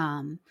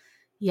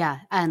 Yeah.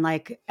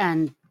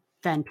 And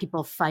then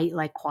people fight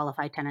like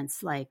qualified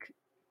tenants. Like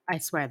I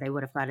swear they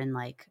would have gotten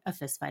like a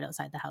fist fight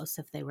outside the house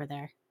if they were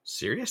there.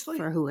 Seriously?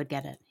 For who would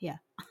get it. Yeah.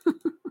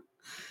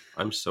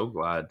 I'm so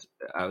glad.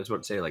 I was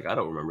about to say, like, I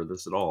don't remember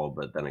this at all,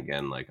 but then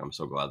again, like, I'm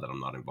so glad that I'm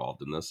not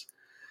involved in this,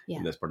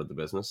 in this part of the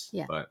business.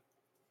 Yeah. But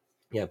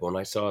when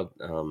I saw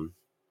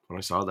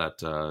that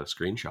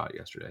screenshot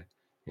yesterday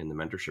in the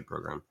mentorship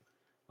program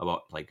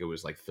about, like, it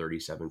was like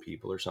 37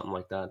 people or something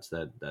like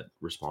that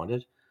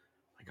responded.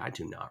 Like, I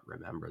do not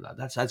remember that.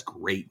 That's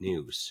great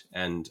news.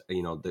 And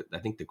I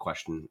think the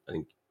question, I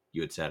think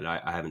you had said,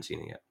 I haven't seen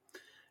it yet,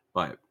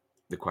 but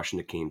the question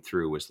that came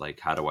through was like,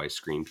 how do I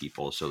screen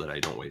people so that I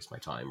don't waste my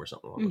time or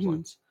something along those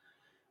lines?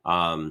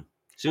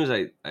 As soon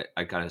as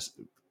I kind of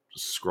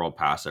scrolled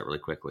past that really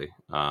quickly,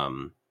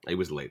 it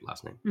was late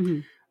last night.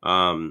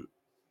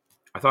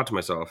 I thought to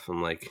myself,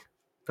 I'm like,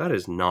 that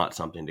is not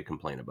something to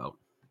complain about.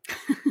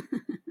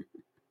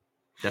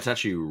 That's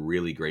actually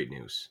really great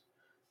news.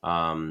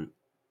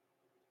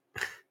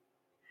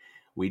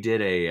 We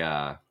did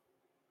a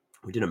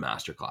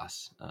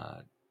masterclass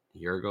a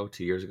year ago,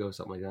 2 years ago,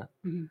 something like that.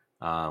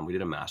 We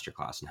did a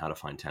masterclass on how to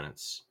find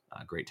tenants,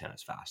 great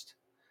tenants fast.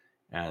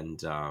 And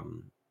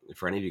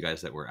for any of you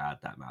guys that were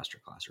at that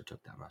masterclass or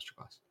took that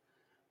masterclass,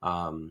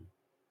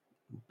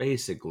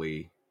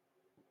 basically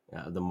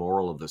the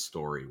moral of the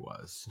story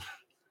was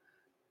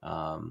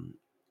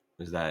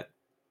that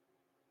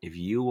if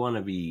you want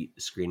to be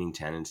screening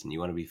tenants and you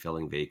want to be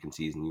filling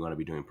vacancies and you want to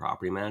be doing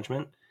property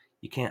management,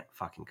 you can't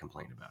fucking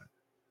complain about it.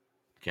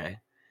 Okay?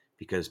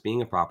 Because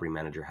being a property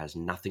manager has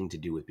nothing to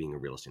do with being a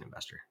real estate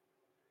investor.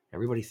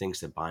 Everybody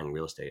thinks that buying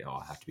real estate,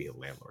 I have to be a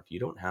landlord. You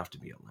don't have to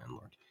be a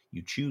landlord.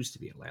 You choose to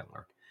be a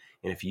landlord.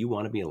 And if you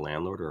want to be a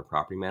landlord or a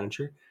property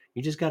manager,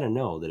 you just got to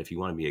know that if you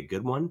want to be a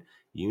good one,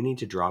 you need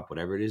to drop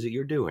whatever it is that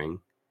you're doing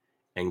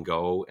and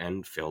go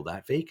and fill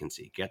that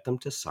vacancy. Get them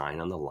to sign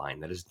on the line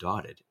that is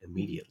dotted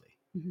immediately.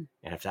 Mhm.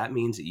 And if that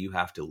means that you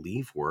have to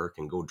leave work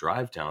and go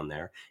drive down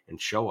there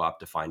and show up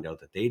to find out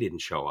that they didn't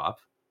show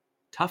up,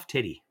 tough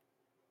titty,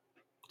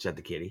 said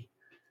the kitty.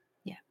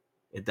 Yeah.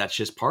 That's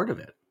just part of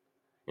it.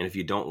 And if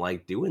you don't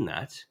like doing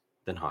that,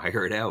 then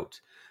hire it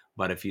out.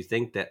 But if you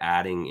think that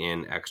adding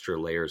in extra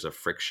layers of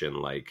friction,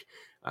 like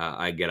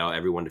I get out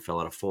everyone to fill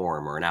out a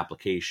form or an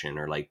application,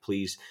 or like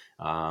please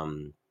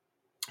write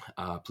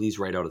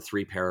out a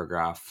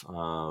 3-paragraph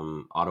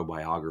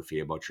autobiography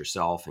about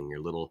yourself and your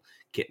little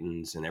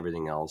kittens and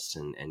everything else,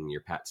 and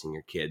your pets and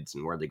your kids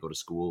and where they go to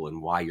school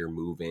and why you're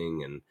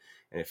moving, and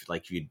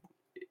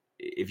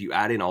if you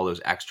add in all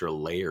those extra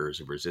layers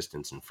of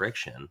resistance and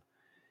friction,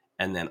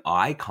 and then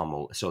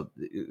so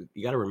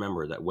you got to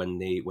remember that when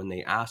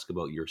they ask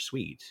about your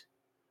suite,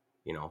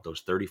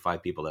 those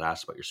 35 people that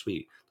asked about your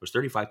suite, those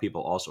 35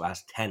 people also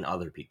asked 10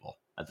 other people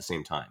at the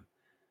same time.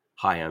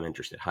 Hi, I'm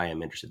interested. Hi,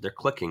 I'm interested. They're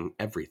clicking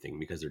everything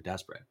because they're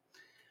desperate.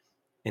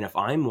 And if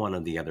I'm one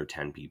of the other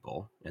 10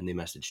 people and they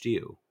messaged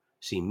you,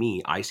 see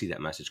me, I see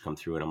that message come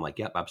through and I'm like,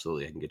 yep,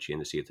 absolutely. I can get you in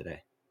to see it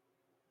today.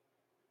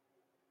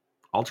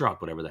 I'll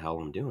drop whatever the hell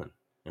I'm doing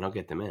and I'll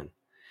get them in.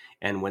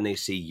 And when they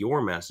see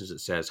your message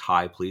that says,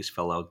 hi, please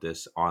fill out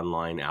this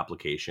online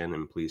application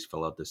and please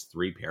fill out this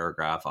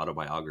 3-paragraph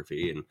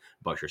autobiography and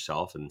about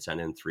yourself and send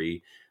in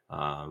 3,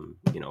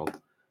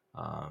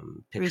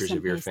 pictures Recent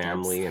of your pay stubs.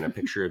 family and a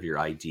picture of your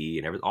ID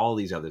and all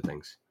these other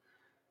things.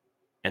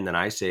 And then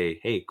I say,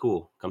 hey,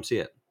 cool, come see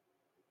it.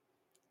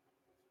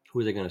 Who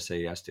are they going to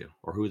say yes to?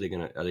 Or are they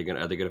going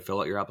to fill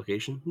out your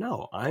application?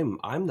 No,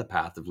 I'm the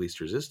path of least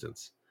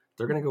resistance.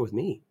 They're going to go with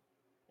me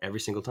every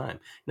single time.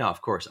 Now,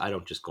 of course, I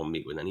don't just go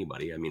meet with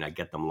anybody. I mean, I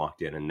get them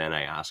locked in and then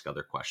I ask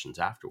other questions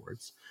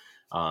afterwards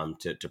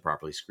to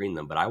properly screen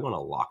them. But I want to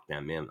lock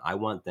them in. I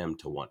want them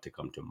to want to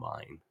come to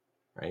mine,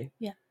 right?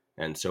 Yeah.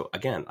 And so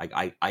again,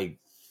 I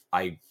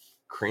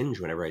cringe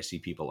whenever I see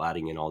people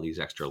adding in all these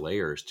extra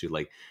layers to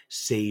like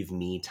save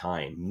me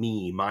time,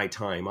 my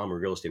time. I'm a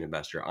real estate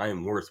investor. I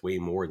am worth way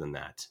more than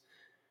that.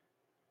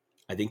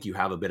 I think you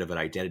have a bit of an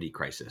identity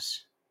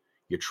crisis.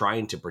 You're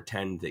trying to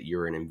pretend that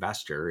you're an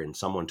investor and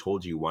someone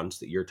told you once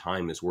that your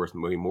time is worth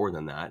way more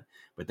than that.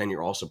 But then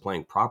you're also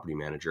playing property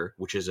manager,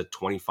 which is a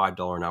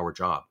 $25 an hour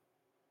job.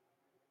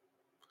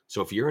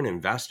 So if you're an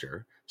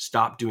investor,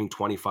 stop doing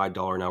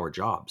 $25 an hour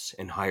jobs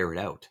and hire it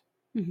out.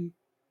 Mm-hmm.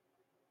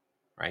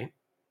 Right?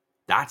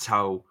 That's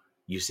how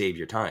you save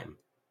your time.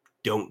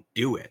 Don't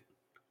do it.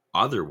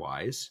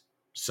 Otherwise,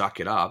 suck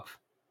it up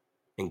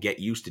and get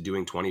used to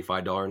doing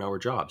 $25 an hour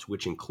jobs,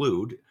 which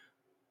include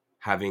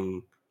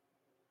having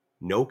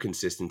no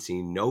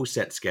consistency, no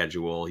set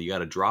schedule. You got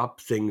to drop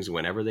things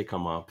whenever they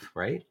come up,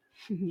 right?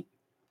 Mm-hmm.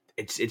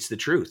 It's the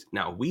truth.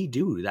 Now, we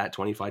do that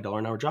 $25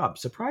 an hour job.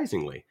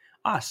 Surprisingly,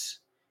 us,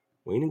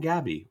 Wayne and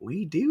Gabby,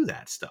 we do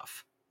that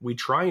stuff. We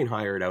try and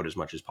hire it out as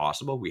much as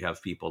possible. We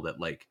have people that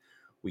like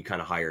we kind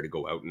of hire to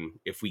go out, and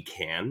if we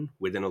can,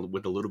 with a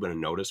little bit of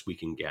notice, we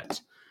can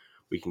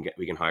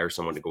hire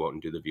someone to go out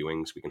and do the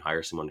viewings. We can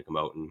hire someone to come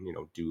out and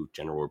do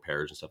general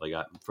repairs and stuff like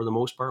that. For the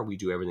most part, we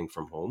do everything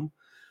from home.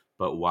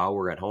 But while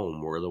we're at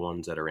home, we're the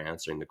ones that are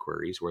answering the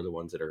queries. We're the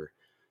ones that are,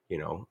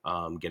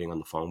 getting on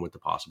the phone with the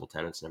possible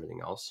tenants and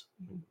everything else.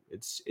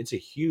 It's a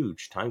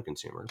huge time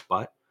consumer,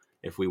 but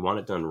if we want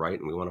it done right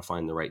and we want to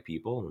find the right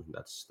people,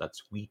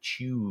 we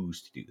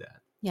choose to do that.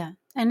 Yeah.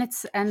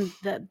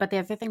 But the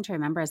other thing to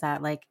remember is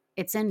that like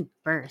it's in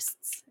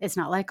bursts. It's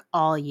not like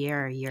all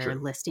year you're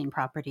listing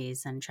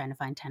properties and trying to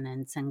find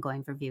tenants and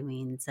going for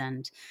viewings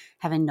and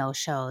having no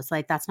shows.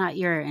 Like that's not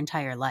your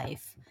entire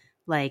life.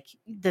 Like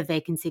the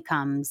vacancy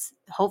comes,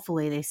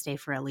 hopefully they stay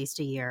for at least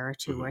a year or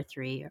 2 or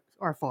 3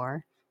 or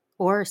 4,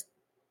 or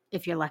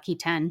if you're lucky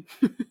 10.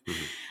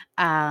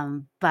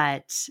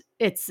 But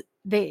it's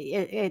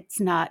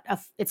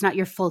not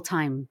your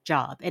full-time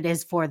job. It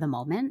is for the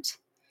moment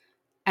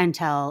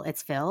until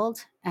it's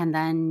filled, and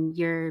then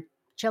you're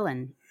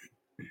chilling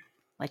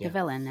like a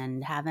villain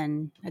and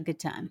having a good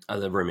time.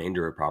 The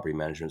remainder of property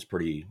management is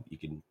pretty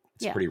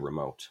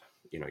remote.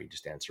 You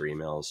just answer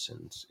emails,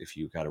 and if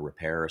you got a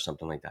repair or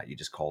something like that, you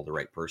just call the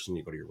right person.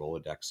 You go to your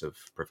Rolodex of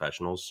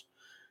professionals,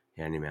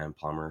 handyman,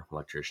 plumber,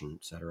 electrician,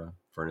 etc.,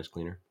 furnace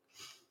cleaner.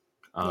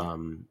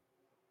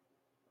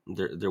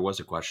 There was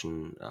a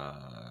question,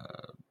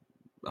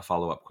 a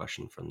follow-up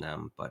question from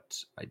them,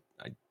 but I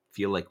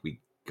feel like we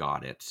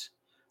got it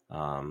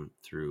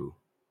through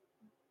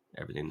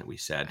everything that we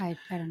said. I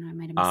don't know. I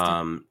might have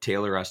missed it.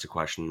 Taylor asked a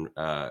question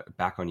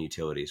back on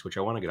utilities, which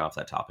I want to get off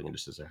that topic in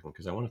just a second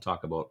because I want to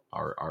talk about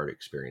our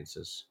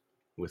experiences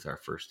with our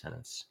first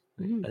tenants.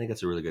 I think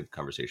that's a really good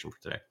conversation for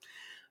today.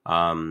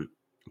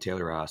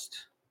 Taylor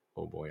asked,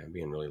 oh boy, I'm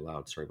being really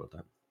loud. Sorry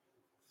about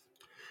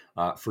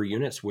that. For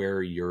units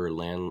where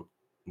you,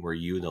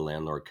 the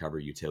landlord, cover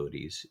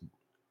utilities,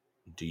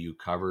 do you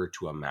cover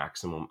to a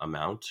maximum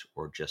amount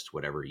or just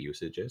whatever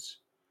usage is?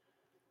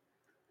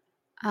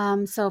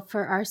 So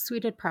for our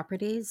suited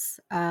properties,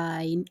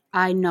 I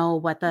know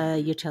what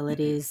the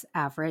utilities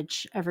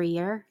average every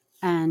year.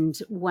 And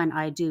when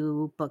I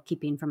do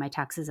bookkeeping for my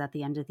taxes at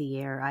the end of the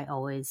year, I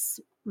always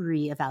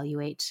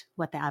reevaluate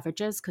what the average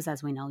is because,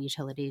 as we know,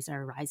 utilities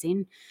are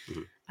rising,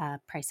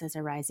 prices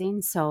are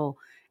rising. So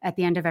at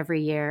the end of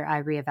every year,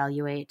 I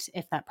reevaluate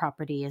if that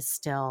property is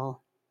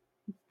still,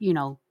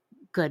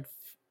 good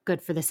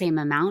for the same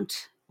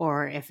amount,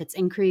 or if it's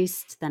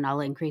increased, then I'll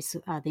increase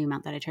the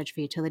amount that I charge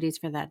for utilities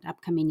for that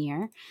upcoming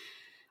year,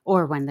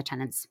 or when the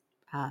tenants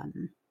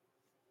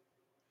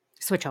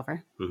switch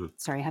over.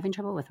 Sorry, having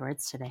trouble with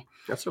words today.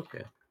 That's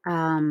okay.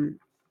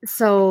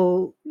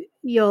 So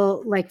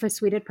you'll, like, for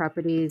suited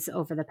properties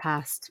over the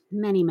past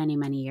many, many,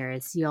 many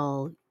years,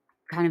 you'll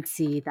kind of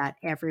see that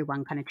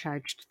everyone kind of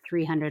charged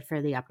 $300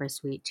 for the upper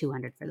suite,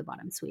 $200 for the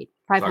bottom suite,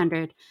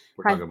 $500.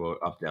 We're talking about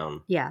up,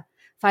 down. Yeah.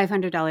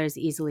 $500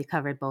 easily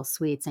covered both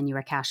suites, and you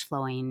were cash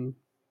flowing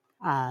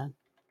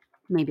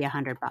maybe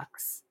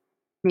 $100,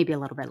 maybe a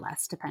little bit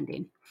less,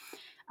 depending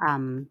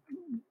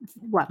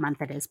what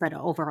month it is, but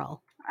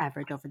overall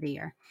average over the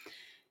year.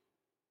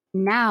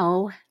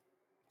 Now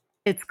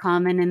it's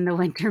common in the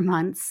winter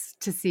months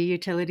to see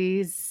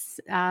utilities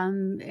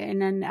in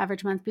an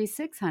average month be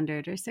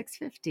 600 or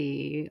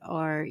 650,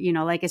 or,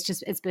 like,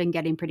 it's been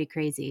getting pretty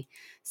crazy.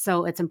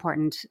 So it's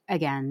important,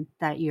 again,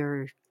 that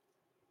you're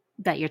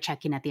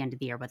checking at the end of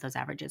the year what those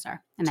averages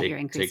are, and that you're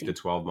increasing. Take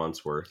the 12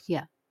 months worth.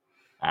 Yeah.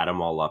 Add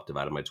them all up,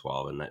 divide them by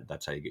 12, and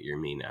that's how you get your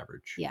mean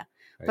average. Yeah.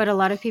 Right? But a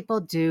lot of people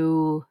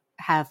do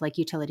have, like,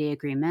 utility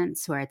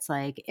agreements where it's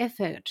like, if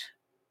it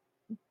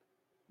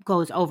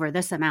goes over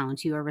this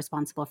amount, you are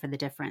responsible for the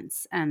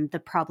difference. And the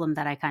problem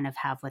that I kind of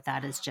have with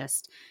that is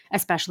just,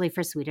 especially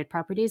for suited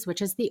properties,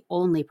 which is the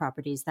only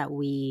properties that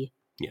we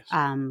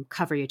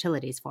cover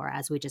utilities for,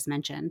 as we just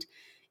mentioned,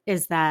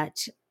 is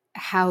that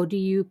how do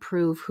you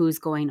prove who's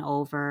going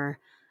over?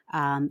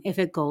 If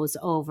it goes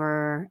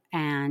over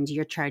and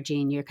you're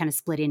kind of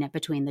splitting it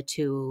between the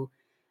two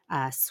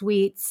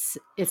suites,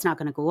 it's not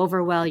going to go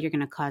over well. You're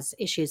going to cause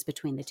issues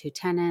between the two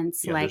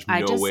tenants. Yeah, there's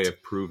no way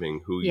of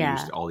proving who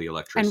used all the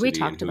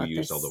electricity and who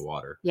used all the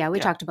water. Yeah,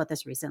 we talked about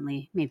this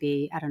recently,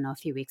 maybe, I don't know, a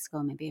few weeks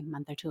ago, maybe a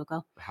month or two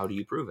ago. How do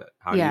you prove it?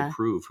 How do you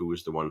prove who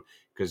was the one?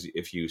 Because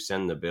if you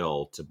send the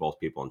bill to both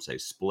people and say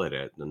split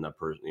it, then the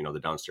person, the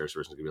downstairs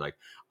person's gonna be like,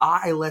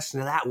 I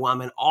listen to that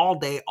woman all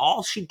day.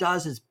 All she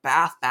does is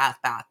bath.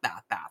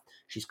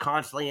 She's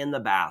constantly in the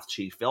bath.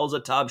 She fills a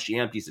tub, she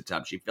empties a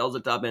tub. She fills a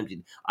tub,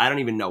 empties. I don't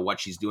even know what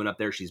she's doing up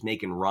there. She's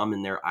making rum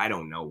in there. I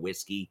don't know,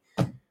 whiskey.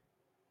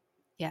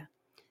 Yeah.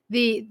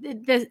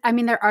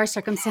 There are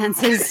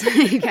circumstances.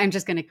 I'm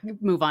just going to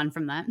move on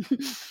from that.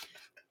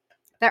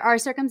 There are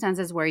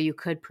circumstances where you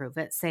could prove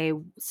it. Say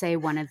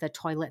one of the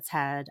toilets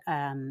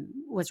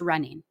was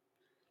running.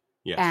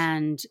 Yes.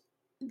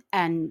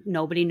 And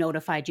nobody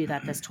notified you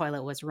that this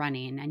toilet was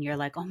running, and you're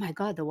like, oh my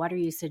God, the water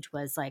usage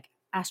was like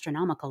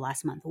astronomical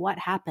last month. What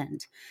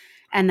happened?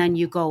 And then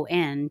you go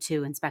in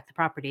to inspect the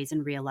properties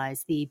and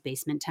realize the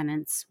basement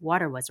tenant's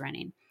water was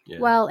running. Yeah.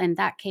 Well, in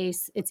that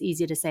case, it's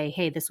easy to say,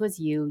 hey, this was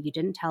you. You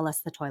didn't tell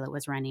us the toilet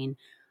was running.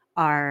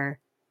 Our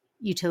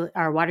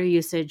water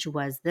usage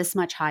was this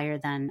much higher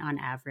than on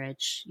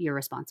average. You're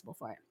responsible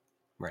for it.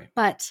 Right.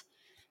 But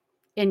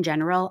in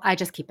general, I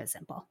just keep it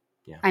simple.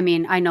 Yeah. I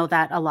mean, I know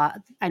a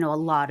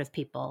lot of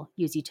people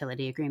use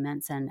utility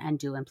agreements and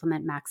do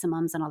implement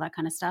maximums and all that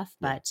kind of stuff,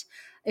 but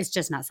it's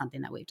just not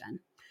something that we've done.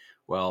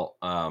 Well,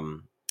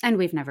 and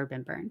we've never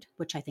been burned,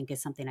 which I think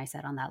is something I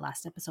said on that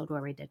last episode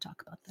where we did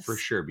talk about this. For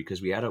sure,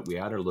 because we add a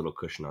little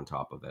cushion on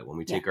top of it. When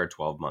we take our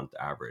 12-month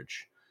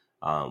average,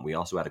 we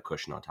also add a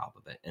cushion on top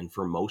of it. And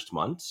for most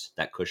months,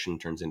 that cushion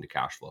turns into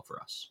cash flow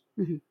for us.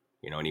 Mm-hmm.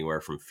 Anywhere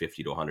from $50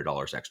 to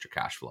 $100 extra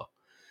cash flow.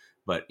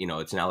 But,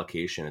 it's an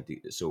allocation.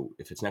 So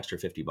if it's an extra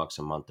 $50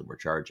 a month that we're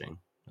charging,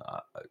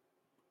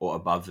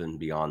 above and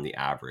beyond the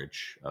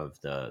average of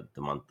the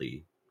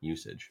monthly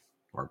usage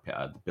or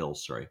the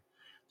bills, sorry,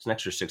 it's an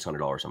extra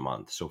 $600 a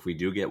month. So if we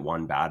do get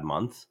one bad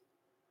month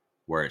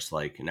where it's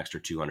like an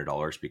extra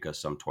 $200 because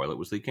some toilet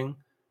was leaking,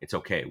 it's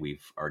okay.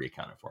 We've already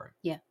accounted for it.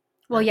 Yeah.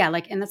 Well, right? Yeah,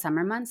 like in the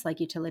summer months,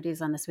 like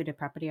utilities on the suited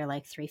property are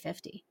like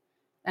 $350.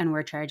 And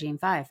we're charging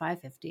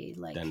 $550.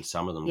 Like, then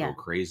some of them go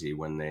crazy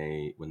when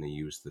they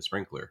use the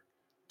sprinkler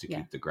to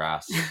keep the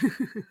grass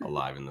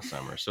alive in the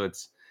summer. So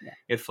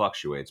it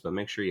fluctuates, but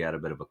make sure you add a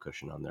bit of a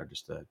cushion on there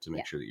just to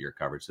make sure that you're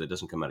covered so it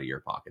doesn't come out of your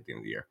pocket at the end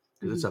of the year.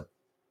 Because it's a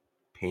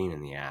pain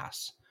in the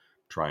ass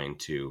trying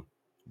to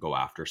go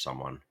after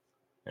someone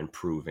and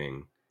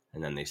proving,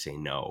 and then they say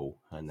no,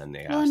 and then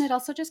they ask. Well, and it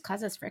also just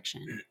causes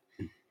friction.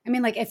 I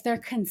mean, like, if they're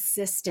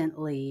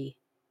consistently,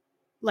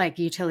 like,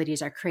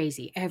 utilities are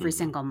crazy every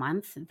single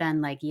month,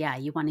 then, like, yeah,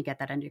 you want to get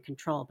that under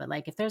control. But,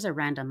 like, if there's a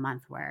random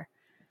month where,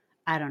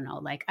 I don't know,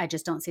 like, I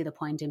just don't see the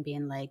point in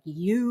being like,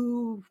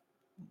 you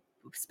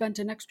spent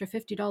an extra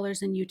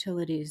 $50 in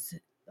utilities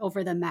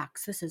over the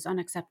max. This is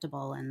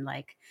unacceptable. And,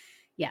 like,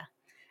 yeah,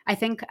 I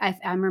think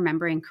I'm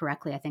remembering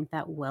correctly. I think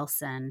that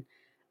Wilson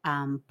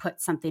put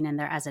something in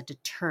there as a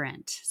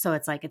deterrent. So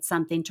it's like, it's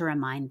something to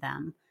remind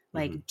them,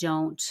 like,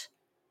 don't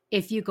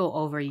if you go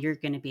over, you're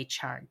going to be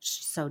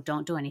charged. So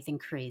don't do anything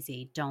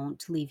crazy.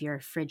 Don't leave your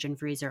fridge and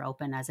freezer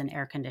open as an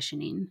air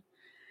conditioning.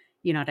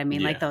 You know what I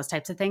mean? Like Yeah. those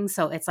types of things.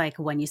 So it's like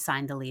when you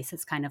sign the lease,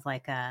 it's kind of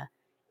like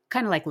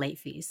late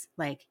fees.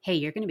 Like, hey,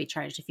 you're going to be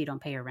charged if you don't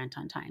pay your rent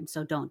on time.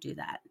 So don't do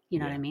that. You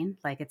know what I mean?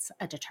 Like it's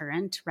a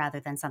deterrent rather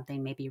than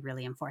something maybe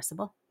really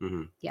enforceable.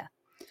 Mm-hmm. Yeah.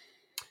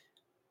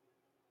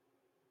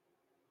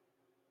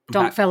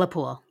 Don't fill a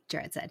pool,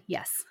 Jared said.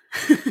 Yes.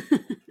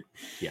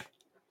 Yeah.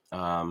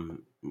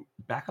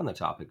 Back on the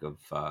topic of,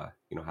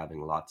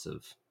 having lots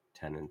of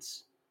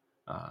tenants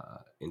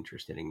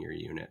interested in your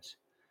unit.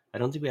 I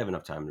don't think we have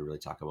enough time to really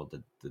talk about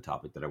the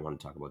topic that I want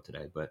to talk about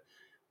today, but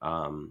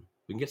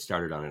we can get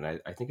started on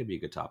it. I think it'd be a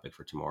good topic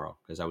for tomorrow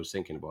because I was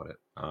thinking about it.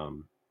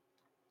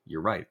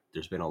 You're right.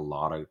 There's been a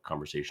lot of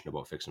conversation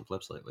about fix and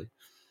flips lately.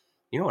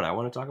 You know what I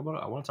want to talk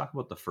about? I want to talk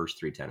about the first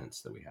 3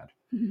 tenants that we had.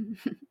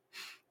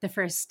 The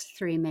first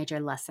 3 major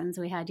lessons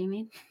we had, you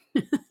mean?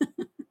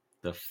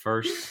 The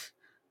first,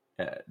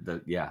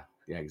 yeah,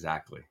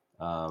 exactly.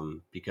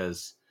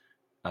 Because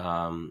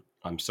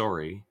I'm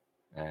sorry,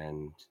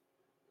 and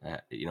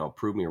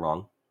prove me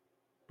wrong,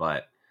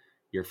 but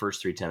your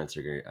first 3 tenants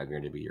are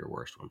going to be your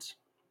worst ones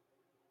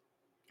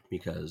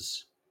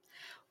because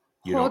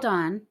Hold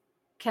on.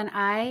 Can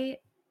I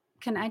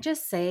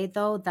just say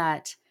though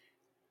that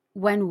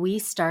when we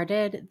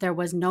started, there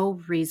was no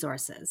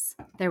resources.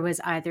 There was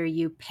either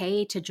you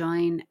pay to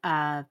join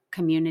a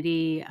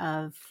community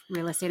of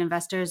real estate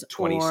investors,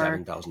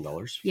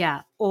 $27,000.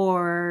 Yeah,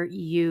 or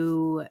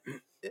you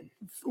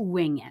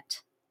wing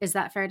it. Is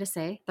that fair to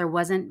say? There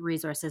wasn't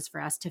resources for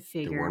us to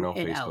figure There were no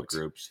it Facebook out.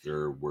 groups.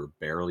 There were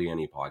barely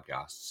any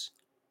podcasts.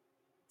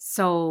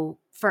 So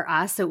for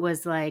us, it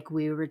was like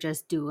we were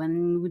just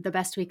doing the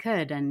best we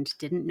could and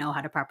didn't know how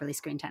to properly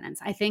screen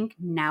tenants. I think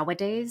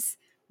nowadays,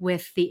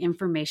 with the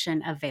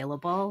information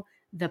available,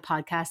 the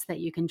podcast that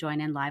you can join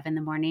in live in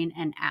the morning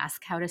and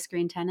ask how to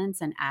screen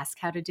tenants and ask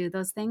how to do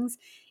those things.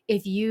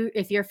 If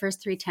your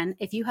first 310,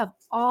 if you have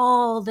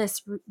all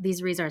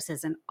these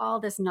resources and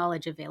all this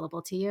knowledge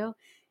available to you,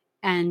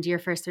 and your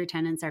first 3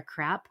 tenants are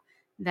crap,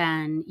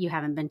 then you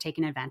haven't been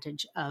taking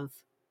advantage of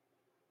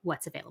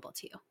what's available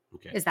to you.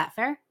 Okay. Is that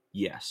fair?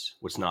 Yes.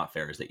 What's not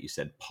fair is that you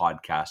said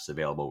podcasts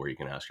available where you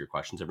can ask your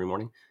questions every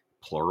morning.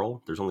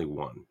 Plural. There's only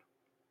one.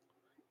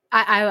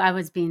 I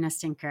was being a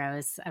stinker. I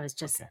was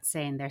just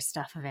saying there's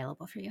stuff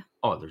available for you.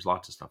 Oh, there's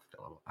lots of stuff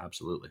available.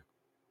 Absolutely.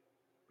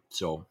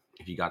 So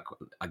if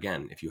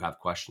you have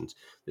questions,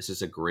 this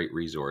is a great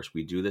resource.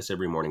 We do this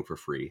every morning for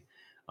free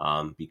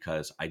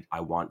because I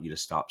want you to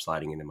stop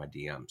sliding into my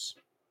DMs.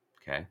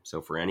 Okay.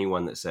 So for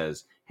anyone that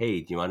says, hey,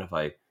 do you mind if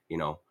I,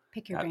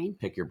 pick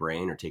your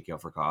brain or take you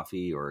out for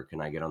coffee, or can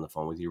I get on the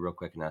phone with you real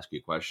quick and ask you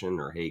a question,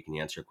 or hey, can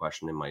you answer a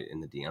question in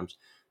the DMs?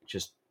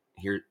 Just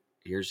here's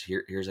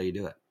how you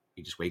do it.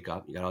 You just wake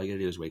up. All you gotta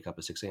do is wake up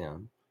at 6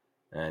 a.m.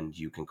 and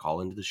you can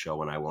call into the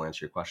show and I will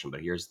answer your question.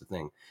 But here's the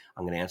thing.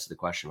 I'm going to answer the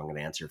question. I'm going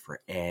to answer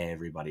for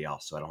everybody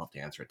else. So I don't have to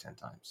answer it 10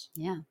 times.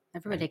 Yeah.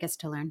 Everybody gets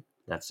to learn.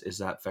 Is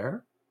that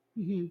fair?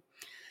 Mm-hmm.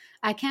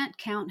 I can't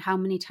count how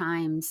many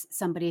times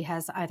somebody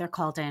has either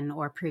called in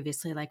or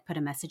previously put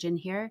a message in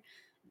here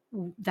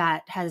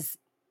that has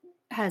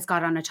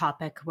got on a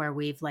topic where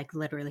we've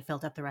literally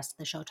filled up the rest of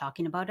the show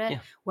talking about it,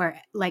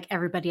 where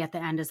everybody at the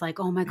end is like,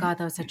 oh my God,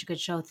 that was such a good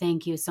show.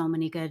 Thank you. So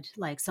many good,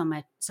 so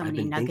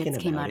many nuggets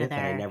came out of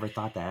there. I never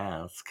thought to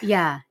ask.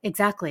 Yeah,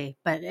 exactly.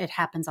 But it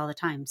happens all the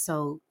time.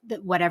 So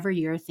whatever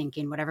you're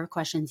thinking, whatever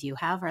questions you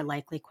have are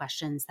likely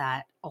questions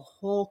that a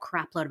whole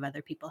crap load of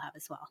other people have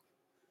as well.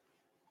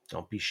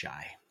 Don't be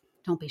shy.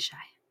 Don't be shy.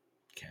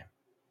 Okay.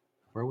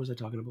 Where was I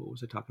talking about? What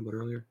was I talking about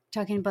earlier?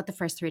 Talking about the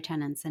first 3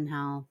 tenants and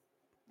how...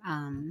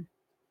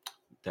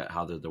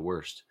 how they're the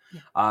worst.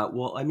 Yeah.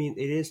 Well, I mean,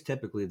 it is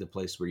typically the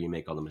place where you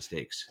make all the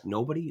mistakes.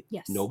 Nobody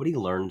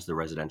learns the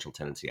Residential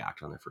Tenancy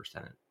Act on their first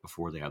tenant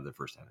before they have their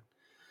first tenant.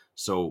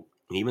 So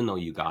even though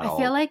you got I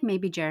feel like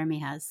maybe Jeremy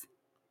has.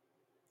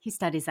 He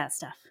studies that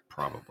stuff.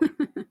 Probably.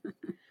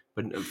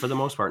 But for the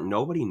most part,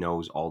 nobody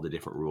knows all the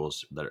different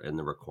rules that are in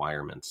the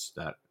requirements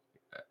that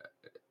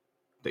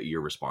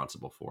you're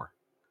responsible for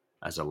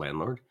as a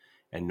landlord.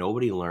 And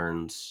nobody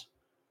learns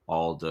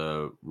all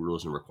the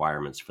rules and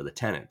requirements for the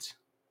tenant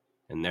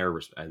and their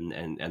rights.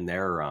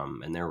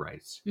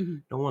 Mm-hmm.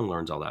 No one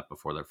learns all that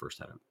before their first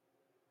tenant.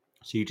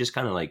 So you just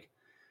kind of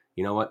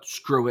you know what?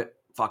 Screw it.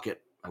 Fuck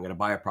it. I'm going to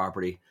buy a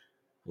property.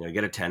 I'm going to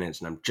get a tenant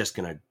and I'm just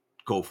going to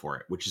go for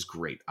it, which is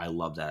great. I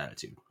love that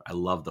attitude. I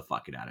love the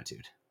fuck it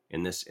attitude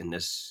in this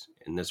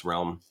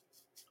realm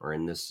or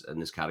in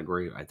this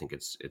category. I think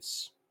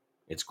it's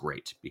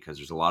great because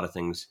there's a lot of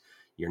things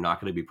you're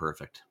not going to be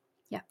perfect.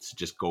 Yeah. So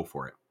just go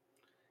for it.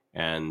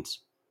 And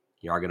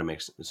you are going to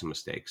make some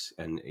mistakes.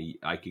 And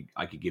I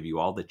could give you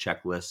all the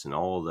checklists and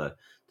all the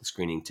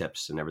screening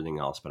tips and everything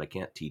else, but I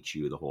can't teach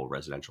you the whole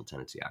Residential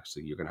Tenancy Act. So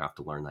you're going to have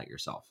to learn that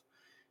yourself.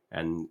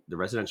 And the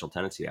Residential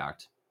Tenancy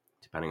Act,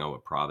 depending on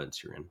what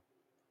province you're in,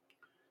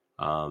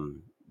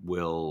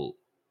 will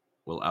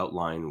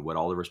outline what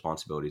all the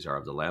responsibilities are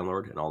of the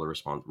landlord and all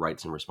the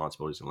rights and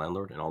responsibilities of the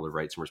landlord and all the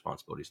rights and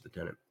responsibilities of the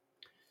tenant.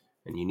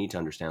 And you need to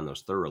understand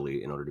those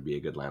thoroughly in order to be a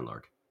good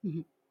landlord,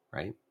 Mhm.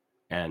 right?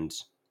 And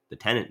the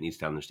tenant needs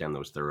to understand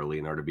those thoroughly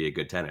in order to be a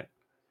good tenant.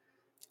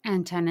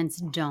 And tenants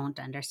don't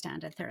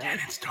understand it thoroughly.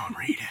 Tenants don't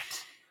read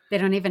it. They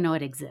don't even know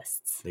it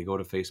exists. They go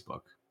to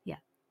Facebook. Yeah.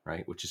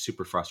 Right? Which is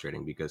super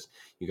frustrating because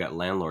you got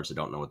landlords that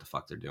don't know what the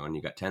fuck they're doing.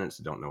 You got tenants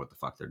that don't know what the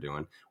fuck they're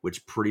doing,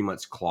 which pretty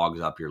much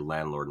clogs up your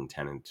landlord and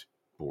tenant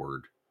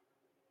board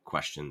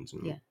questions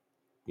and,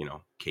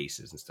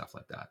 cases and stuff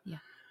like that.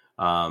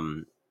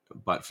 Yeah.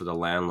 But for the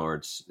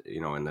landlords,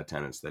 and the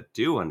tenants that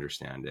do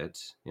understand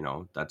it,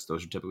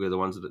 those are typically the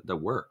ones that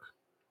work.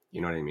 You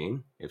know what I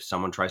mean? If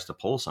someone tries to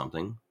pull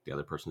something, the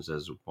other person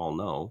says, well,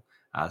 no,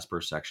 as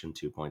per section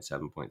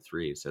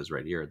 2.7.3, it says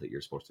right here that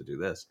you're supposed to do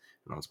this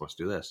and I'm supposed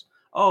to do this.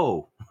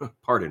 Oh,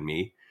 pardon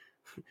me.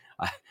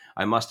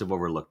 I must have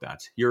overlooked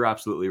that. You're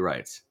absolutely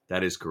right.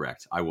 That is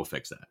correct. I will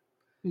fix that.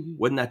 Mm-hmm.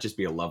 Wouldn't that just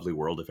be a lovely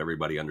world if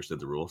everybody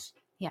understood the rules?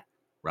 Yeah.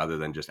 Rather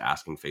than just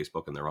asking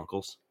Facebook and their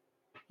uncles?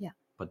 Yeah.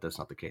 But that's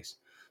not the case.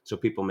 So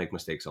people make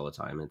mistakes all the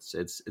time.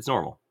 It's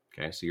normal.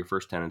 Okay. So your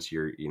first tenants,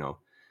 you're gonna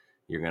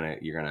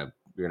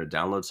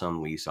download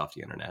some lease off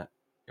the internet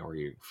or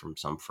from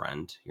some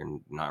friend. You're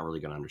not really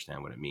gonna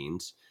understand what it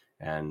means,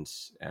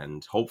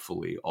 and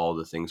hopefully all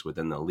the things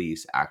within the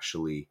lease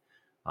actually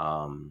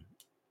are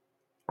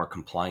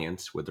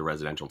compliant with the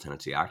Residential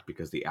Tenancy Act,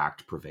 because the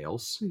Act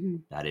prevails. Mm-hmm.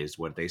 That is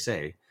what they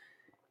say.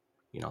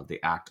 The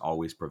Act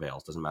always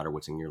prevails. Doesn't matter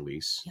what's in your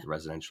lease. Yeah. The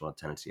Residential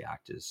Tenancy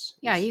Act is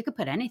you could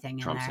put anything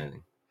in Trump's there.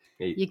 anything.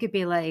 You could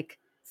be like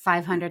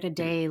 $500 a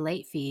day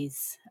late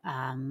fees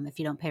if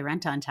you don't pay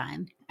rent on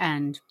time,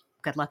 and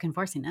good luck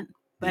enforcing it.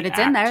 But it's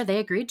in there. They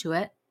agreed to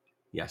it.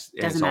 Yes,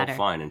 and it's all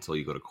fine until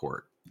you go to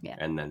court. Yeah,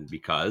 and then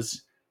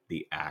because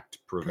the Act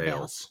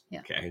prevails. Yeah.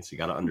 Okay, so you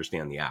got to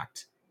understand the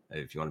Act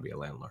if you want to be a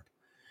landlord.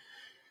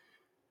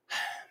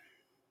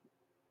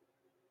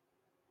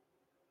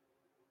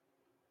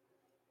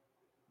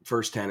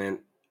 First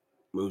tenant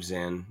moves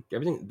in.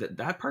 Everything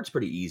that part's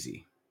pretty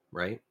easy,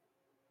 right?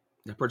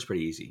 That part's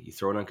pretty easy. You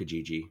throw it on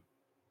Kijiji.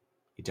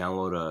 You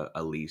download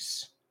a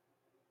lease.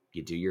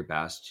 You do your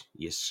best.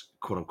 You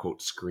quote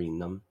unquote screen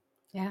them.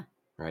 Yeah.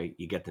 Right.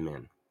 You get them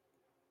in.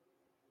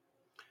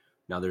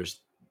 Now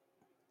there's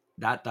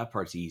that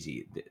part's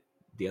easy.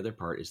 The other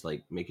part is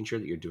like making sure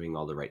that you're doing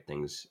all the right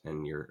things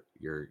and you're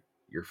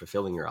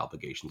fulfilling your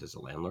obligations as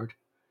a landlord.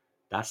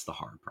 That's the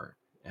hard part.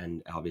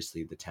 And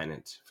obviously the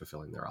tenant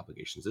fulfilling their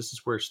obligations. This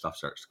is where stuff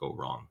starts to go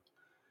wrong.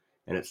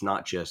 And it's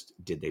not just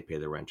did they pay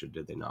the rent or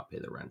did they not pay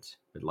the rent,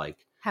 but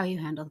like how you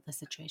handle the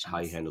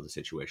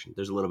situation.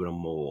 There's a little bit of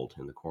mold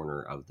in the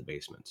corner of the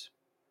basement.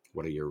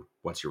 What's your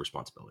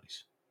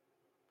responsibilities?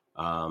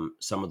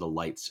 Some of the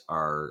lights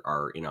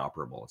are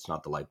inoperable. It's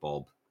not the light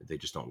bulb. They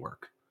just don't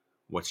work.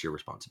 What's your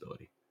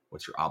responsibility?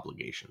 What's your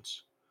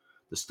obligations?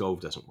 The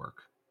stove doesn't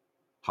work.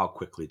 How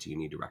quickly do you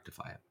need to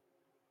rectify it?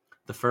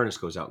 The furnace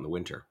goes out in the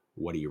winter.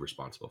 What are you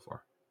responsible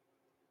for?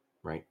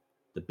 Right?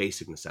 The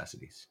basic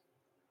necessities.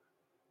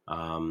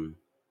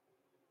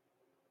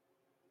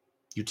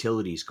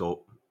 Utilities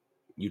go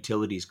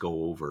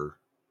over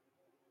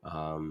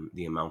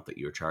the amount that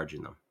you're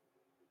charging them.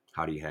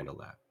 How do you handle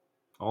that?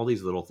 All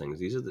these little things.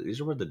 These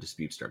are where the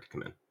disputes start to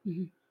come in.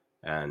 Mm-hmm.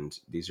 And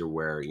these are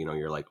where,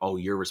 you're like, oh,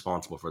 you're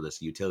responsible for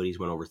this. Utilities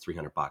went over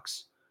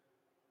 $300.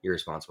 You're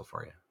responsible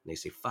for it. And they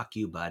say, fuck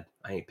you, bud.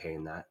 I ain't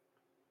paying that.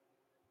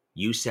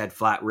 You said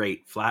flat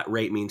rate. Flat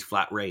rate means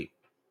flat rate.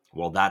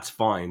 Well, that's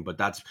fine, but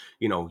that's,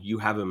 you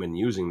haven't been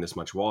using this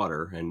much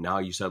water and now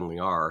you suddenly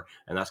are,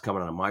 and that's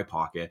coming out of my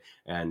pocket.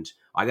 And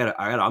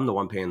I'm the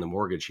one paying the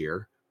mortgage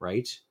here.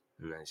 Right.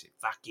 And then I say,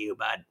 fuck you,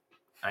 bud.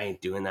 I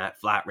ain't doing that.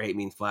 Flat rate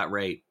means flat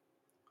rate.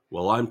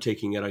 Well, I'm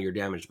taking it on your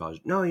damage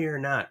deposit. No, you're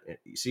not.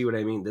 You see what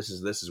I mean? This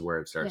is where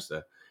it starts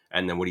to,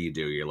 and then what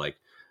do? You're like,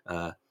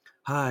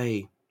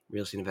 hi,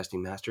 Real Estate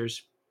Investing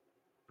Masters.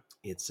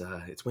 It's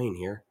Wayne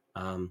here.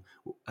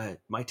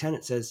 My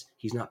tenant says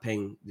he's not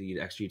paying the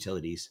extra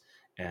utilities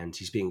and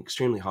he's being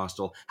extremely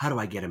hostile. How do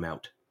I get him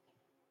out?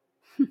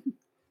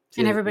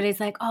 And everybody's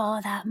like,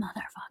 oh, that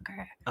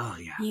motherfucker. Oh,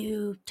 yeah.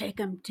 You take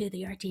him to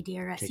the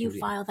RTDRS. You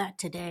file that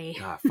today.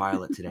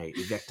 File it today.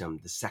 Evict him.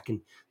 The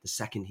second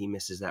he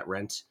misses that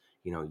rent,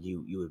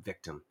 you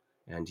evict him.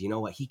 And you know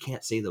what? He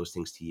can't say those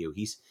things to you.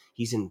 He's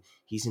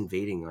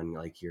invading on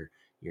like your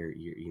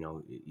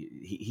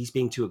he's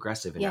being too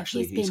aggressive, and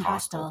actually he's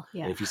hostile.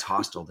 Yeah. And if he's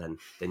hostile, then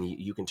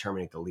you can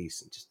terminate the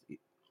lease. And just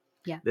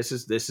this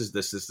is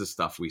the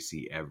stuff we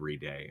see every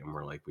day, and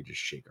we're like, we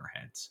just shake our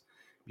heads.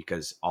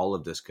 Because all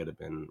of this could have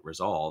been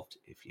resolved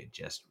if you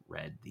just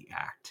read the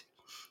Act.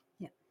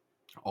 Yeah.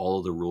 All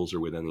of the rules are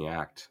within the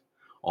Act.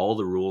 All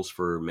the rules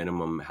for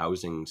minimum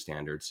housing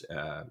standards,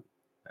 it's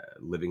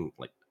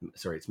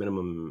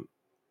minimum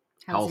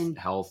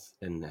health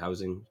and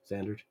housing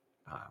standard.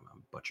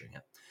 I'm butchering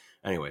it.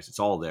 Anyways, it's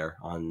all there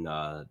on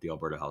the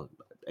Alberta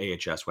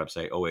AHS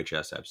website,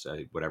 OHS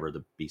website, whatever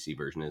the BC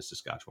version is,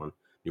 Saskatchewan,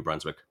 New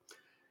Brunswick.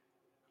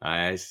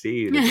 I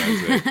see New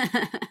Brunswick.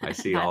 I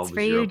see all the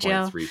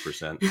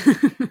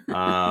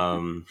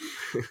 0.3%.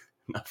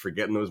 Not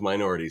forgetting those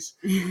minorities.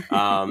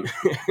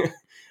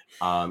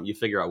 You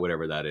figure out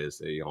whatever that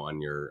is,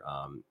 on your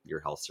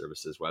health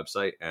services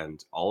website,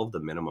 and all of the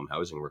minimum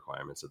housing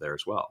requirements are there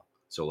as well.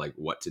 So like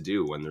what to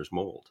do when there's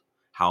mold,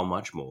 how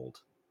much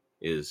mold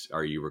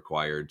are you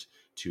required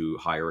to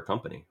hire a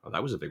company? Well,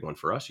 that was a big one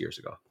for us years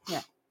ago.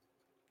 Yeah.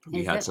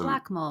 We Is had it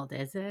black mold?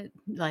 Is it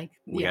like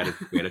we had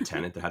a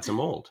tenant that had some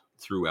mold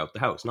throughout the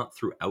house, not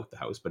throughout the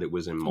house, but it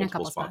was in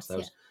multiple spots of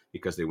the house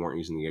because they weren't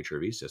using the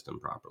HRV system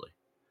properly,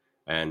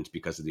 and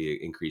because of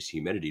the increased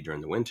humidity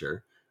during the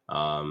winter.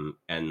 And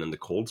then the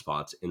cold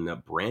spots in the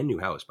brand new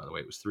house, by the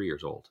way, it was 3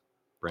 years old,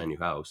 brand new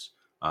house.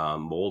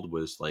 Mold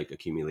was like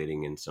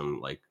accumulating in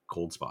some like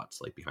cold spots,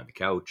 like behind the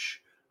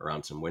couch,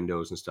 around some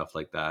windows and stuff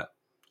like that.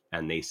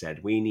 And they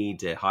said, we need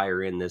to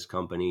hire in this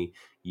company.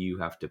 You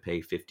have to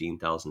pay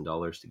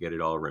 $15,000 to get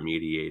it all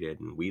remediated.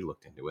 And we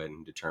looked into it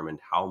and determined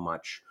how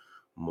much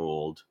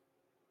mold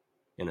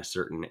in a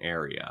certain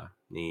area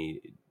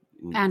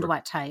and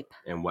what type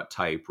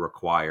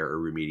require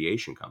a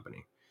remediation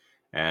company.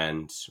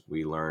 And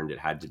we learned it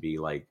had to be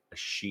like a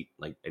sheet,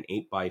 like an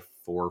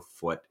 8x4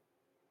 foot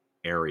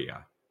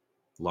area,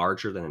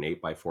 larger than an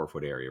 8x4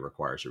 foot area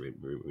requires a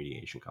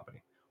remediation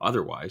company.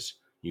 Otherwise,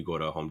 you go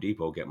to Home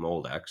Depot, get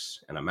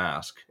Moldex and a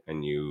mask,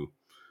 and you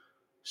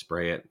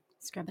spray it,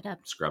 scrub it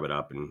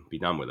up, and be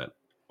done with it.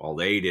 Well,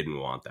 they didn't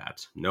want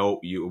that.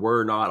 No,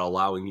 we're not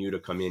allowing you to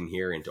come in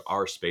here into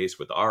our space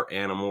with our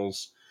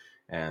animals,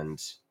 and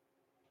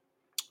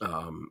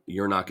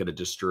you're not going to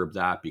disturb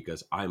that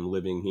because I'm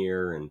living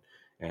here,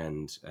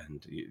 and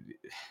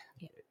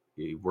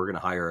we're going to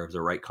hire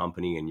the right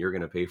company, and you're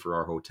going to pay for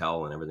our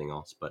hotel and everything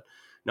else. But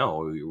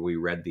no, we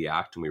read the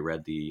act, and we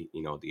read the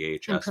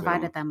AHS, and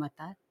provided them with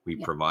that. We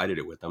provided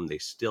it with them. They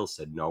still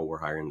said, no, we're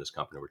hiring this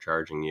company, we're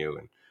charging you,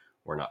 and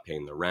we're not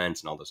paying the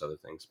rent and all those other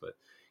things. But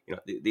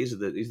these are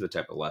the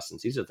type of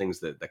lessons. These are things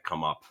that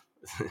come up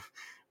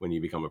when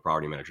you become a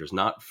property manager. It's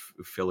not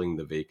filling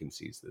the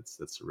vacancies. That's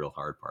the real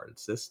hard part.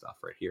 It's this stuff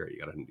right here.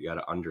 You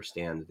gotta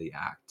understand the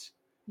act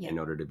in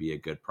order to be a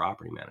good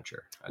property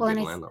manager, good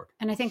landlord.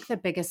 And I think the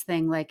biggest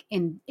thing, like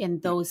in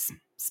those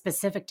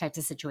specific types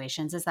of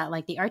situations, is that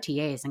like the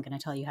RTA isn't going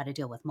to tell you how to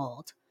deal with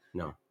mold.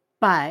 No.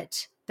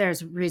 But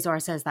there's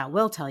resources that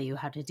will tell you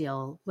how to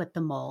deal with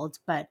the mold.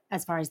 But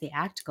as far as the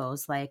act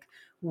goes, like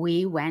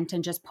we went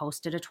and just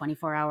posted a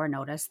 24-hour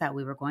notice that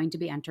we were going to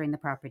be entering the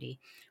property,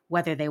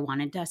 whether they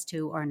wanted us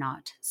to or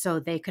not. So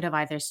they could have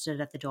either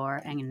stood at the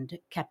door and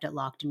kept it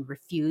locked and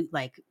refused,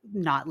 like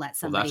not let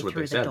somebody through the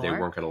door. That's what they said. They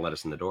weren't going to let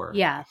us in the door.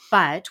 Yeah.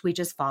 But we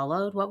just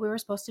followed what we were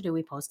supposed to do.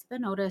 We posted the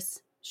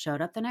notice,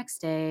 showed up the next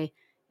day,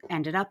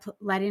 ended up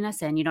letting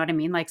us in. You know what I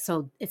mean? Like,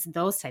 so it's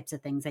those types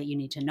of things that you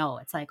need to know.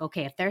 It's like,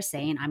 okay, if they're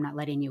saying I'm not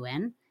letting you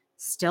in,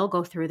 still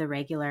go through the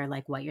regular,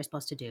 like what you're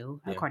supposed to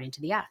do according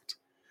to the act.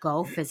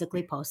 Go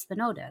physically post the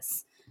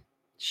notice,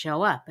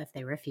 show up. If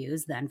they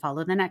refuse, then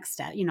follow the next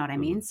step. You know what I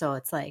mean? So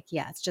it's like,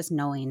 it's just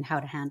knowing how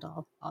to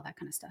handle all that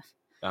kind of stuff.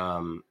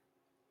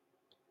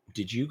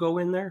 Did you go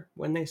in there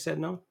when they said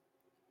no?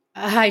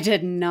 I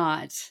did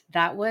not.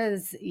 That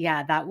was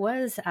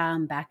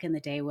back in the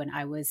day when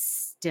I was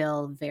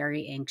still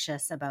very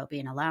anxious about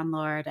being a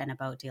landlord and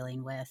about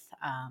dealing with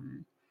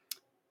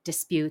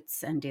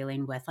disputes and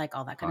dealing with like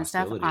all that kind of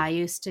stuff. I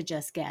used to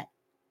just get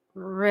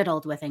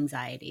riddled with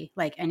anxiety.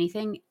 Like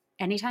anytime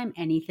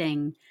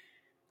anything,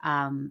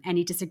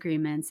 any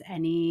disagreements,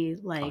 any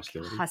like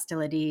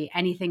hostility,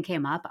 anything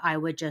came up, I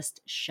would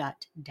just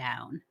shut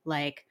down.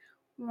 Like,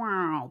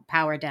 wow,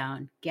 power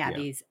down,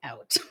 Gabby's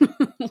out.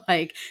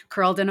 Like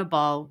curled in a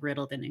ball,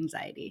 riddled in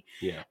anxiety.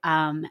 Yeah.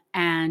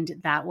 And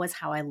that was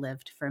how I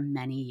lived for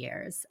many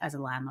years as a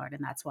landlord.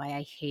 And that's why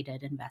I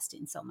hated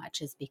investing so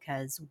much, is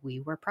because we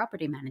were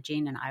property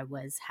managing and I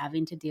was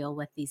having to deal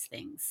with these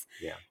things.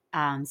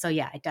 Yeah. So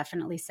I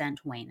definitely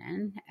sent Wayne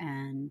in,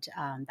 and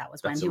that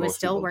was when he was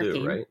still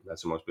working. Right?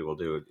 That's what most people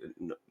do.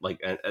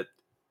 Like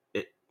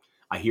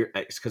I hear,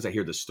 it's because I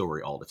hear this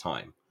story all the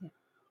time. Yeah.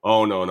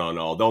 Oh,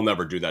 no. They'll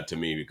never do that to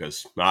me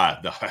because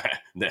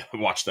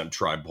watch them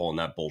try pulling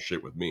that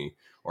bullshit with me.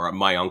 Or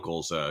my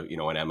uncle's, an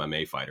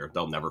MMA fighter.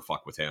 They'll never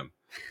fuck with him.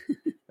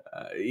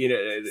 You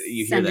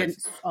hear that.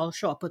 I'll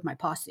show up with my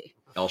posse.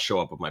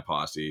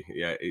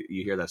 Yeah,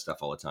 you hear that stuff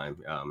all the time.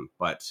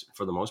 But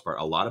for the most part,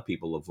 a lot of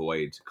people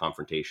avoid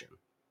confrontation.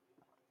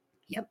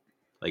 Yep.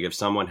 Like if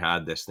someone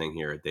had this thing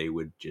here, they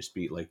would just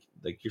be like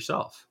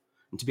yourself.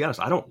 And to be honest,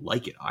 I don't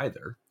like it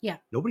either. Yeah.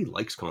 Nobody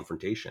likes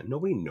confrontation.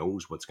 Nobody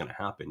knows what's going to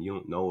happen. You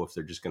don't know if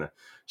they're just going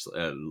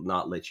to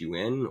not let you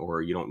in,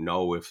 or you don't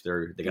know if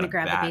they're going to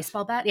grab a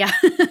baseball bat. Yeah.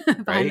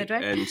 Behind the door.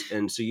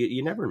 And so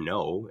you never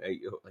know.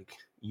 Like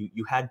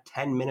you had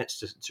 10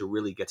 minutes to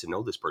really get to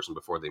know this person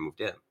before they moved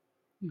in.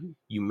 Mm-hmm.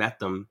 You met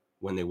them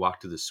when they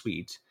walked to the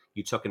suite.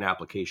 You took an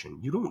application.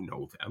 You don't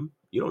know them.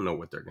 You don't know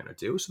what they're going to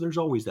do. So there's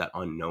always that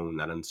unknown,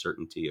 that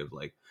uncertainty of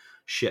like,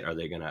 shit, are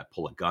they going to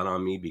pull a gun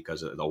on me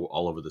because of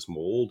all over this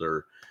mold,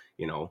 or,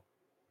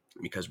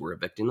 because we're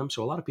evicting them?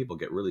 So a lot of people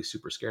get really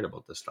super scared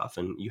about this stuff,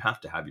 and you have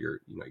to have you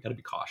got to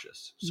be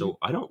cautious. Mm-hmm. So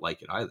I don't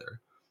like it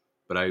either,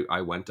 But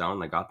I went down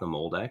and I got the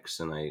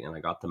Moldex and I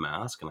got the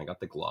mask and I got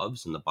the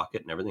gloves and the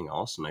bucket and everything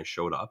else. And I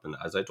showed up and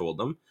as I told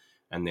them,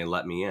 and they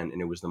let me in,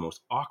 and it was the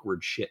most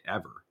awkward shit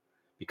ever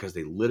because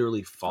they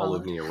literally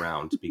followed me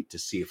around to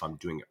see if I'm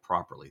doing it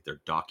properly.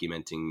 They're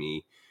documenting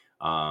me.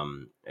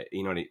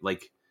 You know,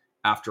 like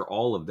after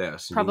all of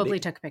this, Probably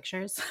took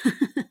pictures.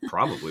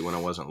 Probably when I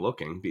wasn't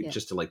looking, Yeah.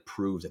 just to like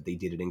prove that they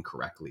did it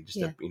incorrectly. Just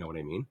Yeah. to, you know what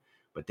I mean?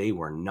 But they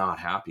were not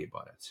happy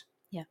about it.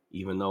 Yeah.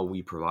 Even though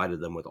we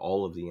provided them with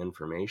all of the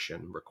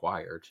information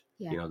required,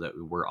 Yeah. you know, that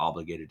we're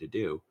obligated to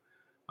do.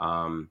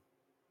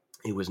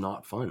 It was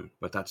not fun.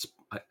 But that's,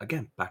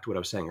 again, back to what I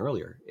was saying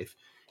earlier.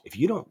 If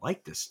you don't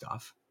like this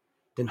stuff,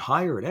 then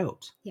hire it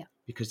out. Yeah.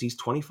 Because these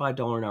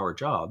 $25 an hour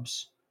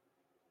jobs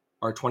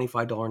are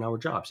 $25 an hour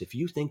jobs. If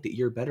you think that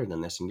you're better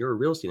than this and you're a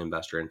real estate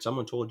investor and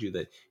someone told you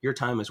that your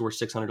time is worth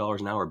 $600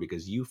 an hour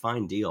because you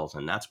find deals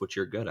and that's what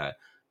you're good at,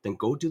 then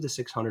go do the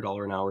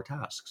 $600 an hour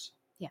tasks.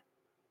 Yeah.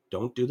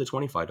 Don't do the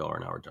 $25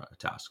 an hour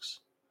tasks.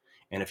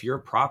 And if your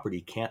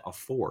property can't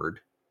afford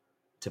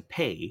to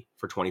pay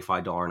for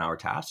 $25 an hour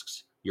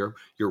tasks, your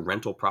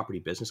rental property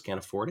business can't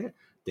afford it,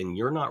 then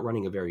you're not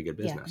running a very good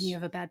business. Yeah, and you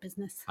have a bad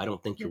business. I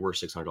don't think you're worth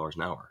 $600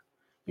 an hour.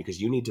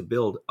 Because you need to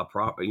build a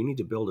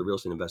real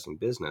estate investing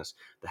business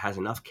that has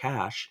enough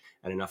cash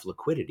and enough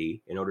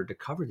liquidity in order to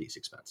cover these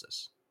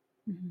expenses,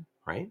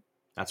 right?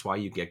 That's why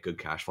you get good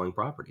cash flowing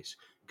properties.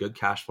 Good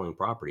cash flowing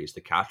properties,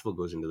 the cash flow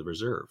goes into the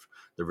reserve.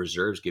 The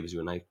reserves gives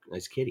you a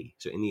nice kitty.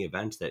 So in the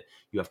event that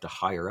you have to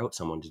hire out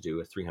someone to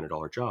do a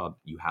 $300 job,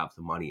 you have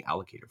the money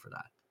allocated for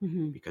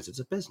that because it's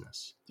a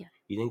business. Yeah.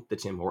 You think the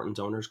Tim Hortons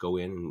owners go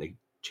in and they,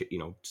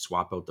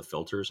 swap out the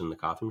filters in the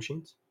coffee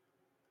machines?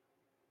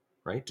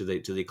 Right? Do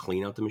they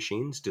clean out the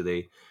machines? Do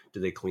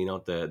they clean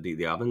out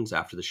the ovens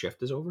after the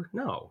shift is over?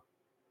 No.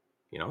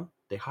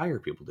 They hire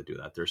people to do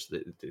that.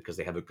 Because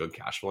they have a good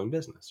cash flowing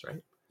business,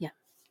 right? Yeah.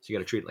 So you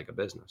got to treat it like a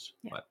business.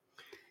 Yeah.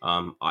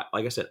 But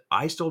like I said,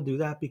 I still do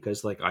that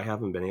because like I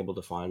haven't been able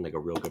to find like a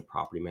real good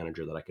property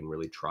manager that I can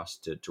really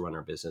trust to run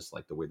our business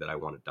like the way that I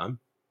want it done.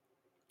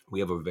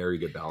 We have a very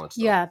good balance.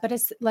 Though. Yeah, but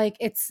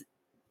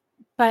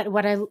But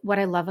what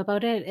I love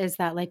about it is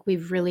that like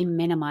we've really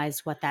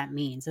minimized what that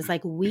means. It's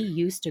like we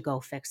used to go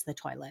fix the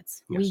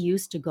toilets. Yes. We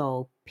used to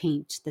go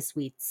paint the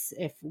suites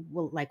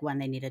like when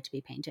they needed to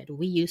be painted.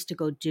 We used to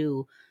go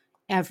do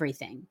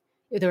everything.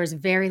 There was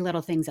very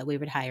little things that we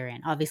would hire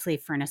in. Obviously,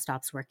 if furnace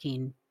stops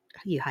working,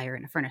 you hire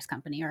in a furnace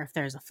company, or if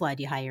there's a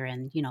flood, you hire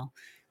in,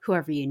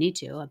 whoever you need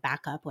to, a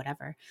backup,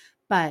 whatever.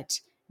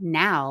 But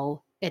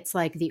now it's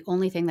like the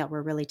only thing that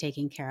we're really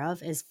taking care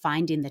of is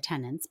finding the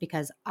tenants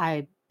because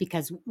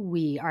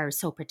we are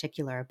so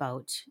particular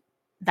about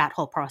that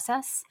whole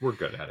process. We're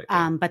good at it.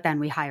 Yeah. But then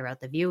we hire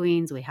out the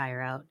viewings, we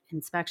hire out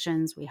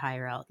inspections, we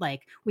hire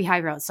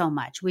out so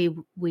much. We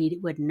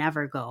would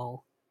never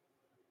go.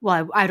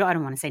 Well, I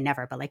don't want to say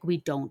never, but like we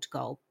don't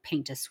go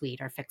paint a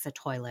suite or fix a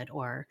toilet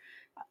or,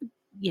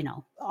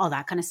 all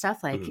that kind of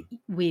stuff. Like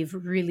we've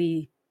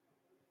really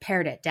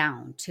pared it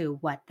down to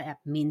what that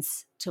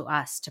means to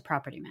us to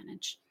property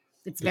manage.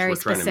 It's very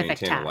specific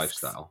tasks. A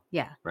lifestyle.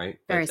 Yeah. Right.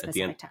 Very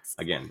specific tasks.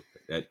 Again,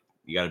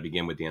 you got to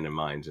begin with the end in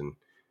mind. And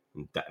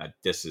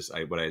this is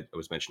what I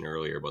was mentioning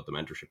earlier about the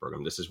mentorship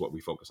program. This is what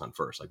we focus on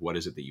first. Like, what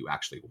is it that you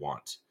actually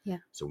want? Yeah.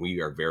 So we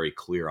are very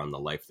clear on the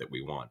life that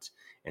we want.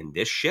 And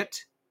this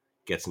shit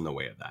gets in the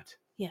way of that.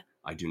 Yeah.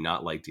 I do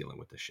not like dealing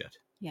with this shit.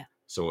 Yeah.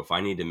 So if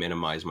I need to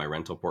minimize my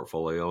rental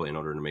portfolio in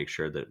order to make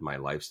sure that my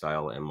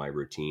lifestyle and my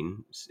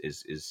routine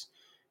is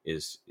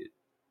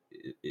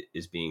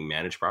being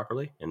managed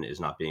properly and is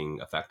not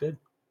being affected,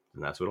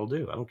 then that's what I'll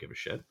do. I don't give a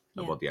shit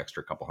about the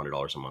extra couple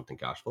 $100 a month in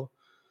cash flow.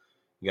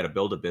 You got to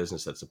build a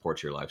business that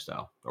supports your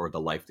lifestyle or the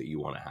life that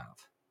you want to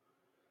have.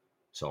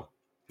 So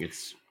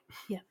it's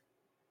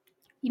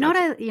You know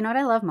what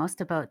I love most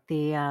about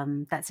the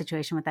that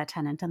situation with that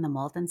tenant and the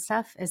mold and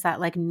stuff is that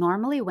like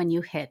normally when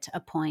you hit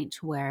a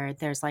point where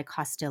there's like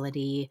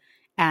hostility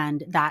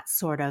and that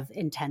sort of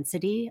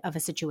intensity of a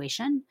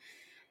situation,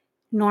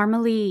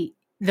 normally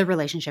the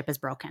relationship is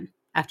broken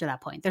after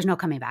that point. There's no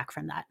coming back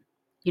from that.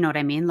 You know what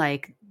I mean?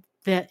 Like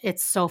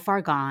it's so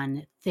far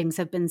gone. Things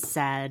have been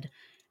said,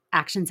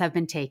 actions have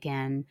been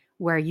taken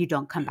where you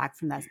don't come back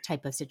from that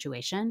type of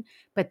situation.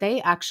 But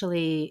they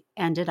actually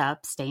ended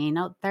up staying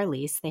out their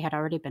lease. They had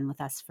already been with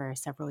us for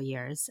several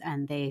years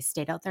and they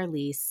stayed out their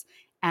lease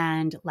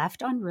and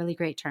left on really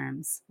great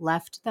terms,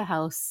 left the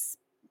house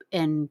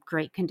in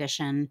great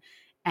condition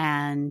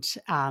and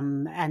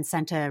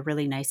sent a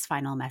really nice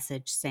final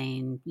message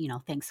saying,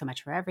 thanks so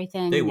much for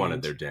everything. They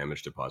wanted their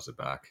damage deposit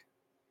back.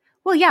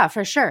 Well, yeah,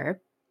 for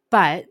sure.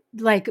 But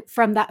like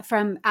from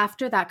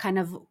after that kind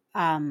of,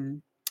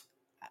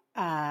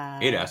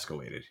 it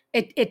escalated.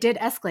 It did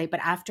escalate, but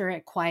after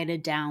it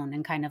quieted down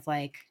and kind of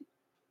like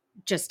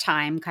just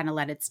time kind of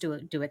let it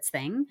do its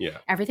thing. Yeah.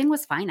 Everything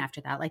was fine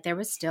after that. Like there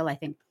was still, I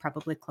think,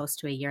 probably close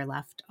to a year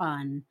left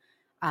on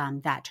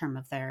that term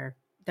of their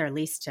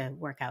lease to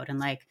work out. And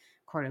like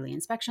quarterly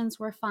inspections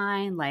were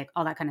fine, like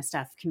all that kind of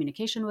stuff.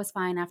 Communication was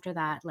fine after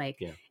that. Like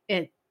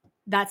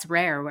that's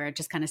rare where it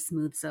just kind of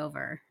smooths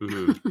over.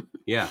 Mm-hmm.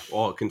 Yeah.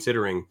 Well,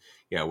 considering,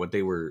 what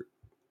they were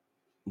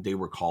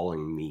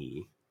calling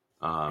me,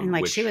 And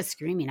like she which was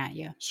screaming at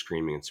you.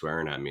 screaming and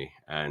swearing at me.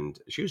 And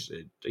she was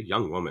a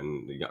young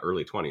woman,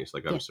 early 20s.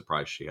 Like I was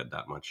surprised she had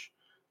that much.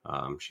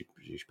 She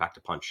packed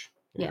a punch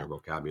in her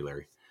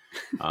vocabulary.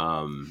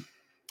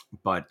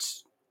 But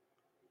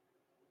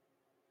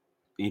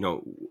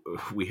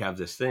we have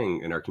this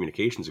thing in our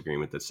communications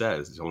agreement that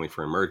says it's only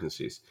for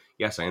emergencies.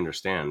 Yes, I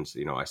understand.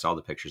 I saw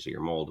the pictures of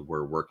your mold.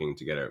 We're working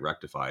to get it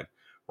rectified.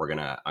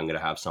 I'm gonna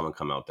have someone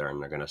come out there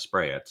and they're gonna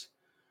spray it,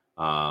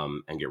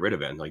 and get rid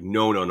of it. And like,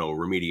 no,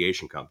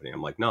 remediation company.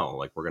 I'm like, no,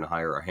 like we're gonna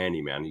hire a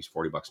handyman. He's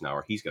 $40 an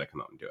hour. He's gonna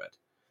come out and do it.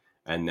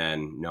 And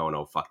then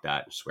no, fuck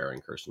that,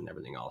 swearing, cursing, and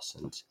everything else.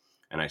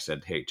 And I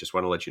said, hey, just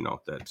want to let you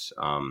know that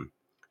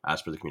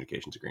as per the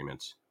communications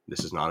agreement,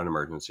 this is not an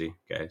emergency.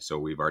 Okay, so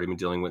we've already been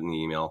dealing with in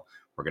the email.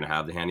 We're going to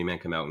have the handyman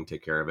come out and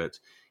take care of it.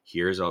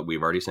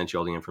 We've already sent you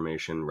all the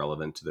information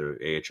relevant to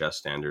the AHS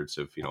standards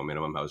of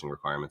minimum housing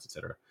requirements,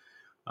 etc.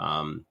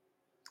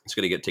 It's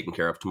going to get taken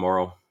care of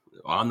tomorrow.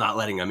 I'm not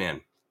letting them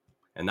in.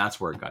 And that's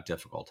where it got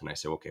difficult. And I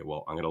said, okay,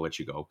 well, I'm going to let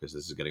you go because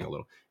this is getting a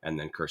little, and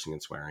then cursing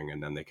and swearing.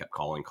 And then they kept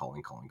calling.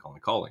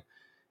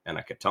 And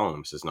I kept telling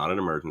them, this is not an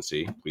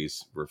emergency.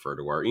 Please refer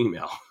to our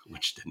email,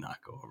 which did not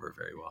go over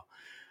very well.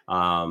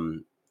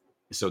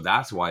 So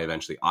that's why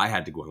eventually I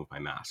had to go in with my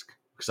mask,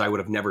 because I would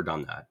have never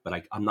done that.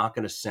 But I'm not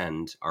going to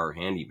send our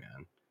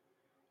handyman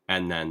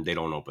and then they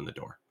don't open the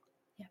door.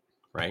 Yeah.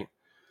 Right.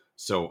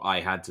 So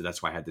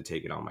that's why I had to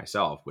take it on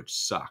myself, which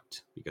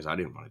sucked because I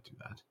didn't want to do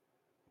that.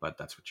 But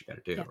that's what you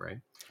got to do, right?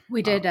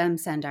 We did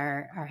send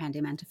our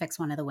handyman to fix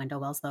one of the window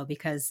wells, though,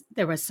 because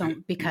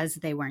because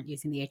they weren't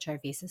using the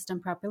HRV system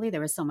properly. There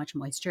was so much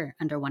moisture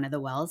under one of the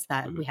wells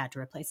that we had to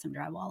replace some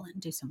drywall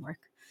and do some work.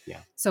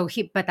 Yeah. So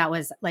but that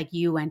was like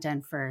you went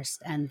in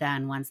first, and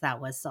then once that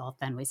was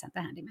solved, then we sent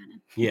the handyman in.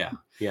 Yeah.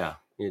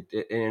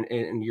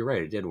 And you're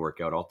right. It did work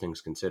out, all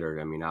things considered.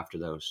 I mean, after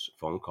those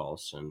phone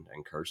calls and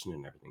cursing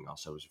and everything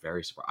else, I was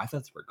very surprised. I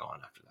thought they were gone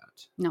after that.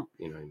 No.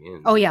 You know what I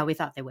mean? Oh, yeah. We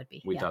thought they would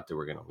be. We thought they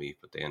were going to leave,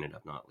 but they ended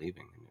up not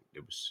leaving. And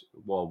it was,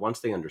 once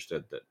they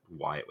understood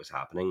why it was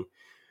happening,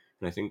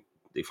 and I think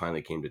they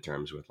finally came to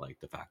terms with like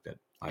the fact that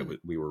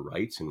we were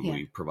right and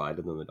we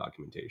provided them the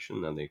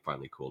documentation, then they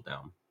finally cooled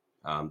down.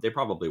 They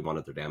probably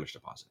wanted their damage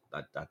deposit.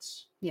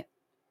 That's. Yeah.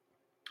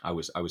 I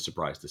was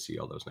surprised to see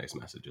all those nice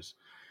messages.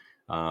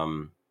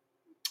 So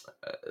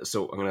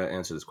I'm going to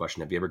answer this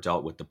question. Have you ever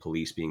dealt with the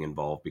police being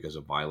involved because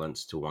of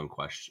violence to one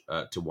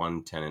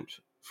tenant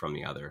from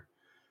the other,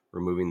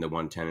 removing the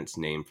one tenant's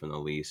name from the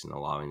lease and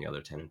allowing the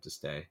other tenant to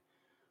stay?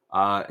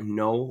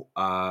 No.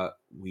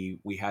 We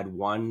had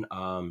one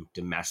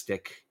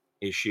domestic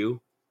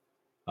issue,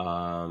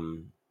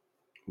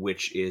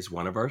 which is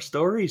one of our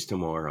stories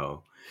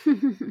tomorrow.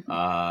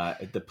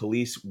 The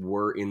police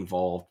were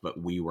involved,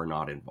 but we were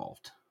not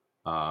involved.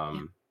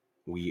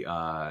 We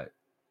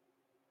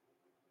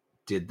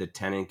did the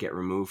tenant get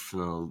removed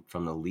from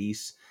the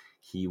lease?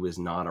 He was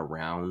not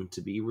around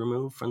to be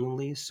removed from the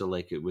lease, so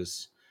like it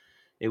was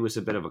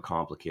a bit of a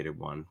complicated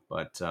one.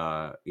 But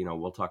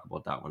we'll talk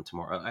about that one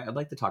tomorrow. I'd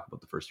like to talk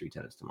about the first three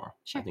tenants tomorrow.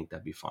 Sure. I think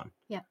that'd be fun.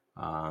 Yeah.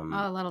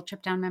 A little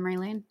trip down memory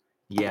lane.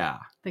 Yeah.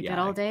 The good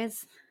old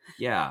days.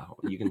 Yeah,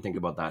 you can think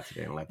about that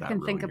today and let that. You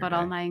can think about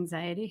all my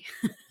anxiety.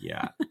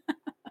 Yeah.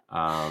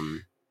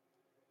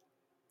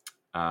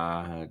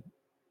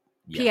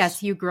 Yes.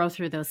 P.S. You grow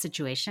through those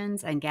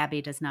situations, and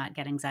Gabby does not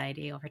get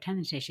anxiety over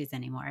tenant issues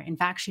anymore. In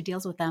fact, she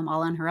deals with them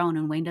all on her own,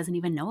 and Wayne doesn't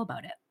even know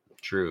about it.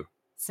 True.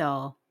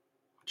 So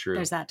true.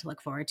 There's that to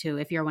look forward to.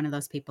 If you're one of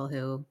those people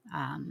who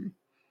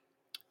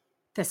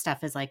this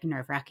stuff is like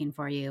nerve-wracking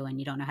for you and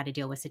you don't know how to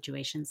deal with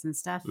situations and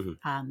stuff,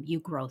 you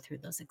grow through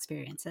those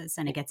experiences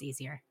and it gets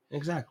easier.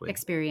 Exactly.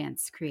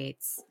 Experience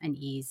creates an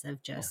ease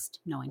of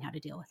just knowing how to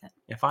deal with it.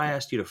 If I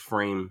asked you to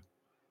frame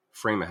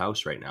a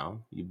house right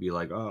now, you'd be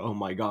like, oh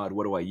my God,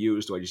 what do I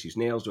use? Do I just use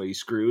nails? Do I use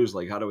screws?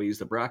 Like, how do I use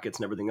the brackets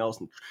and everything else?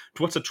 And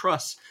what's a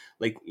truss?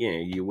 Like,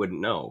 you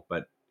wouldn't know.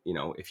 But,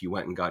 if you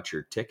went and got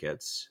your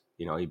tickets,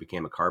 you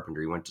became a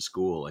carpenter, you went to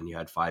school and you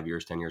had 5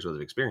 years, 10 years worth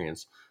of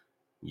experience,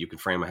 you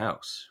could frame a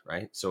house,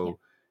 right? So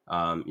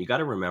you got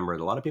to remember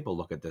that a lot of people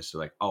look at this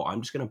like, oh,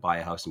 I'm just going to buy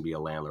a house and be a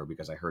landlord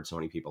because I heard so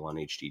many people on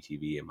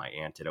HGTV and my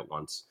aunt did it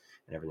once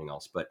and everything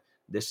else. But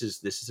this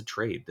is a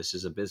trade. This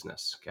is a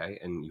business. Okay.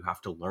 And you have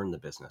to learn the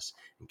business.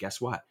 And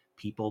guess what?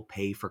 People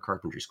pay for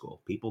carpentry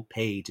school. People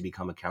pay to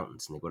become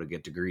accountants and they go to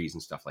get degrees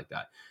and stuff like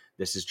that.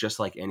 This is just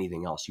like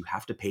anything else. You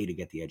have to pay to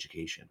get the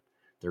education.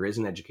 There is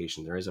an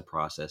education. There is a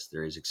process.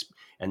 There is,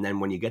 and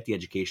then when you get the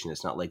education,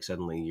 it's not like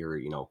suddenly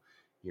you're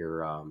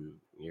the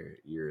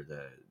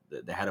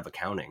head of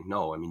accounting.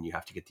 No, I mean, you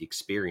have to get the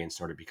experience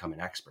in order to become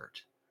an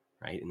expert,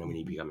 right? And then when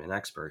you become an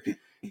expert,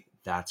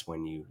 that's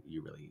when you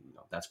really,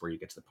 that's where you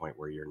get to the point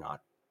where you're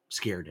not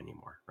scared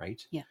anymore,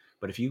 right? Yeah.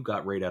 But if you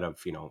got right out of,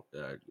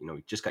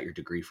 just got your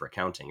degree for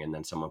accounting and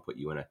then someone put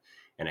you in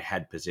a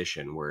head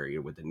position where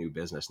you're with a new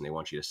business and they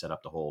want you to set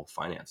up the whole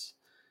finance,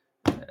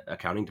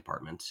 accounting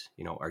department,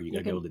 are you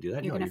going to be able to do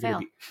that? You're No, going to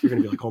fail. you're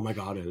going to be like, oh my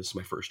God, this is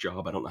my first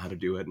job. I don't know how to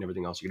do it and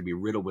everything else. You're going to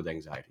be riddled with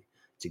anxiety.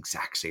 It's the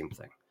exact same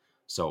thing.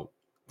 So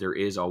there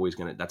is always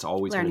that's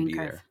always going to be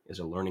there is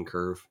a learning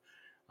curve.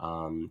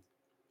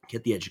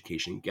 Get the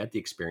education, get the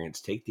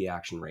experience, take the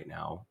action right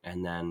now.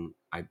 And then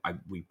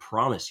we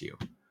promise you,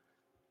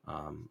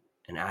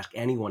 and ask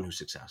anyone who's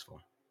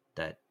successful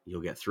that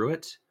you'll get through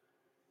it.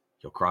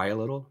 You'll cry a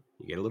little,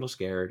 you get a little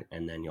scared,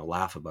 and then you'll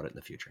laugh about it in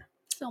the future.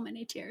 So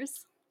many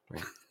tears.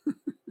 Right.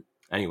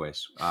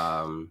 Anyways,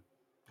 come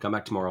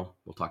back tomorrow.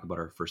 We'll talk about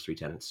our first 3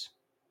 tenants.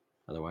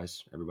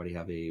 Otherwise, everybody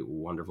have a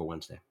wonderful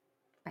Wednesday.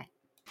 Bye.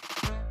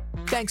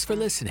 Thanks for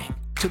listening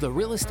to the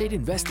Real Estate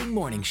Investing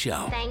Morning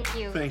Show. Thank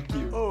you. Thank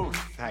you. Oh,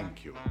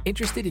 thank you.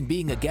 Interested in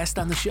being a guest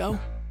on the show?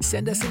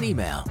 Send us an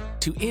email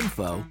to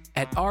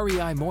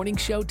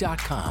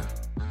info@reimorningshow.com.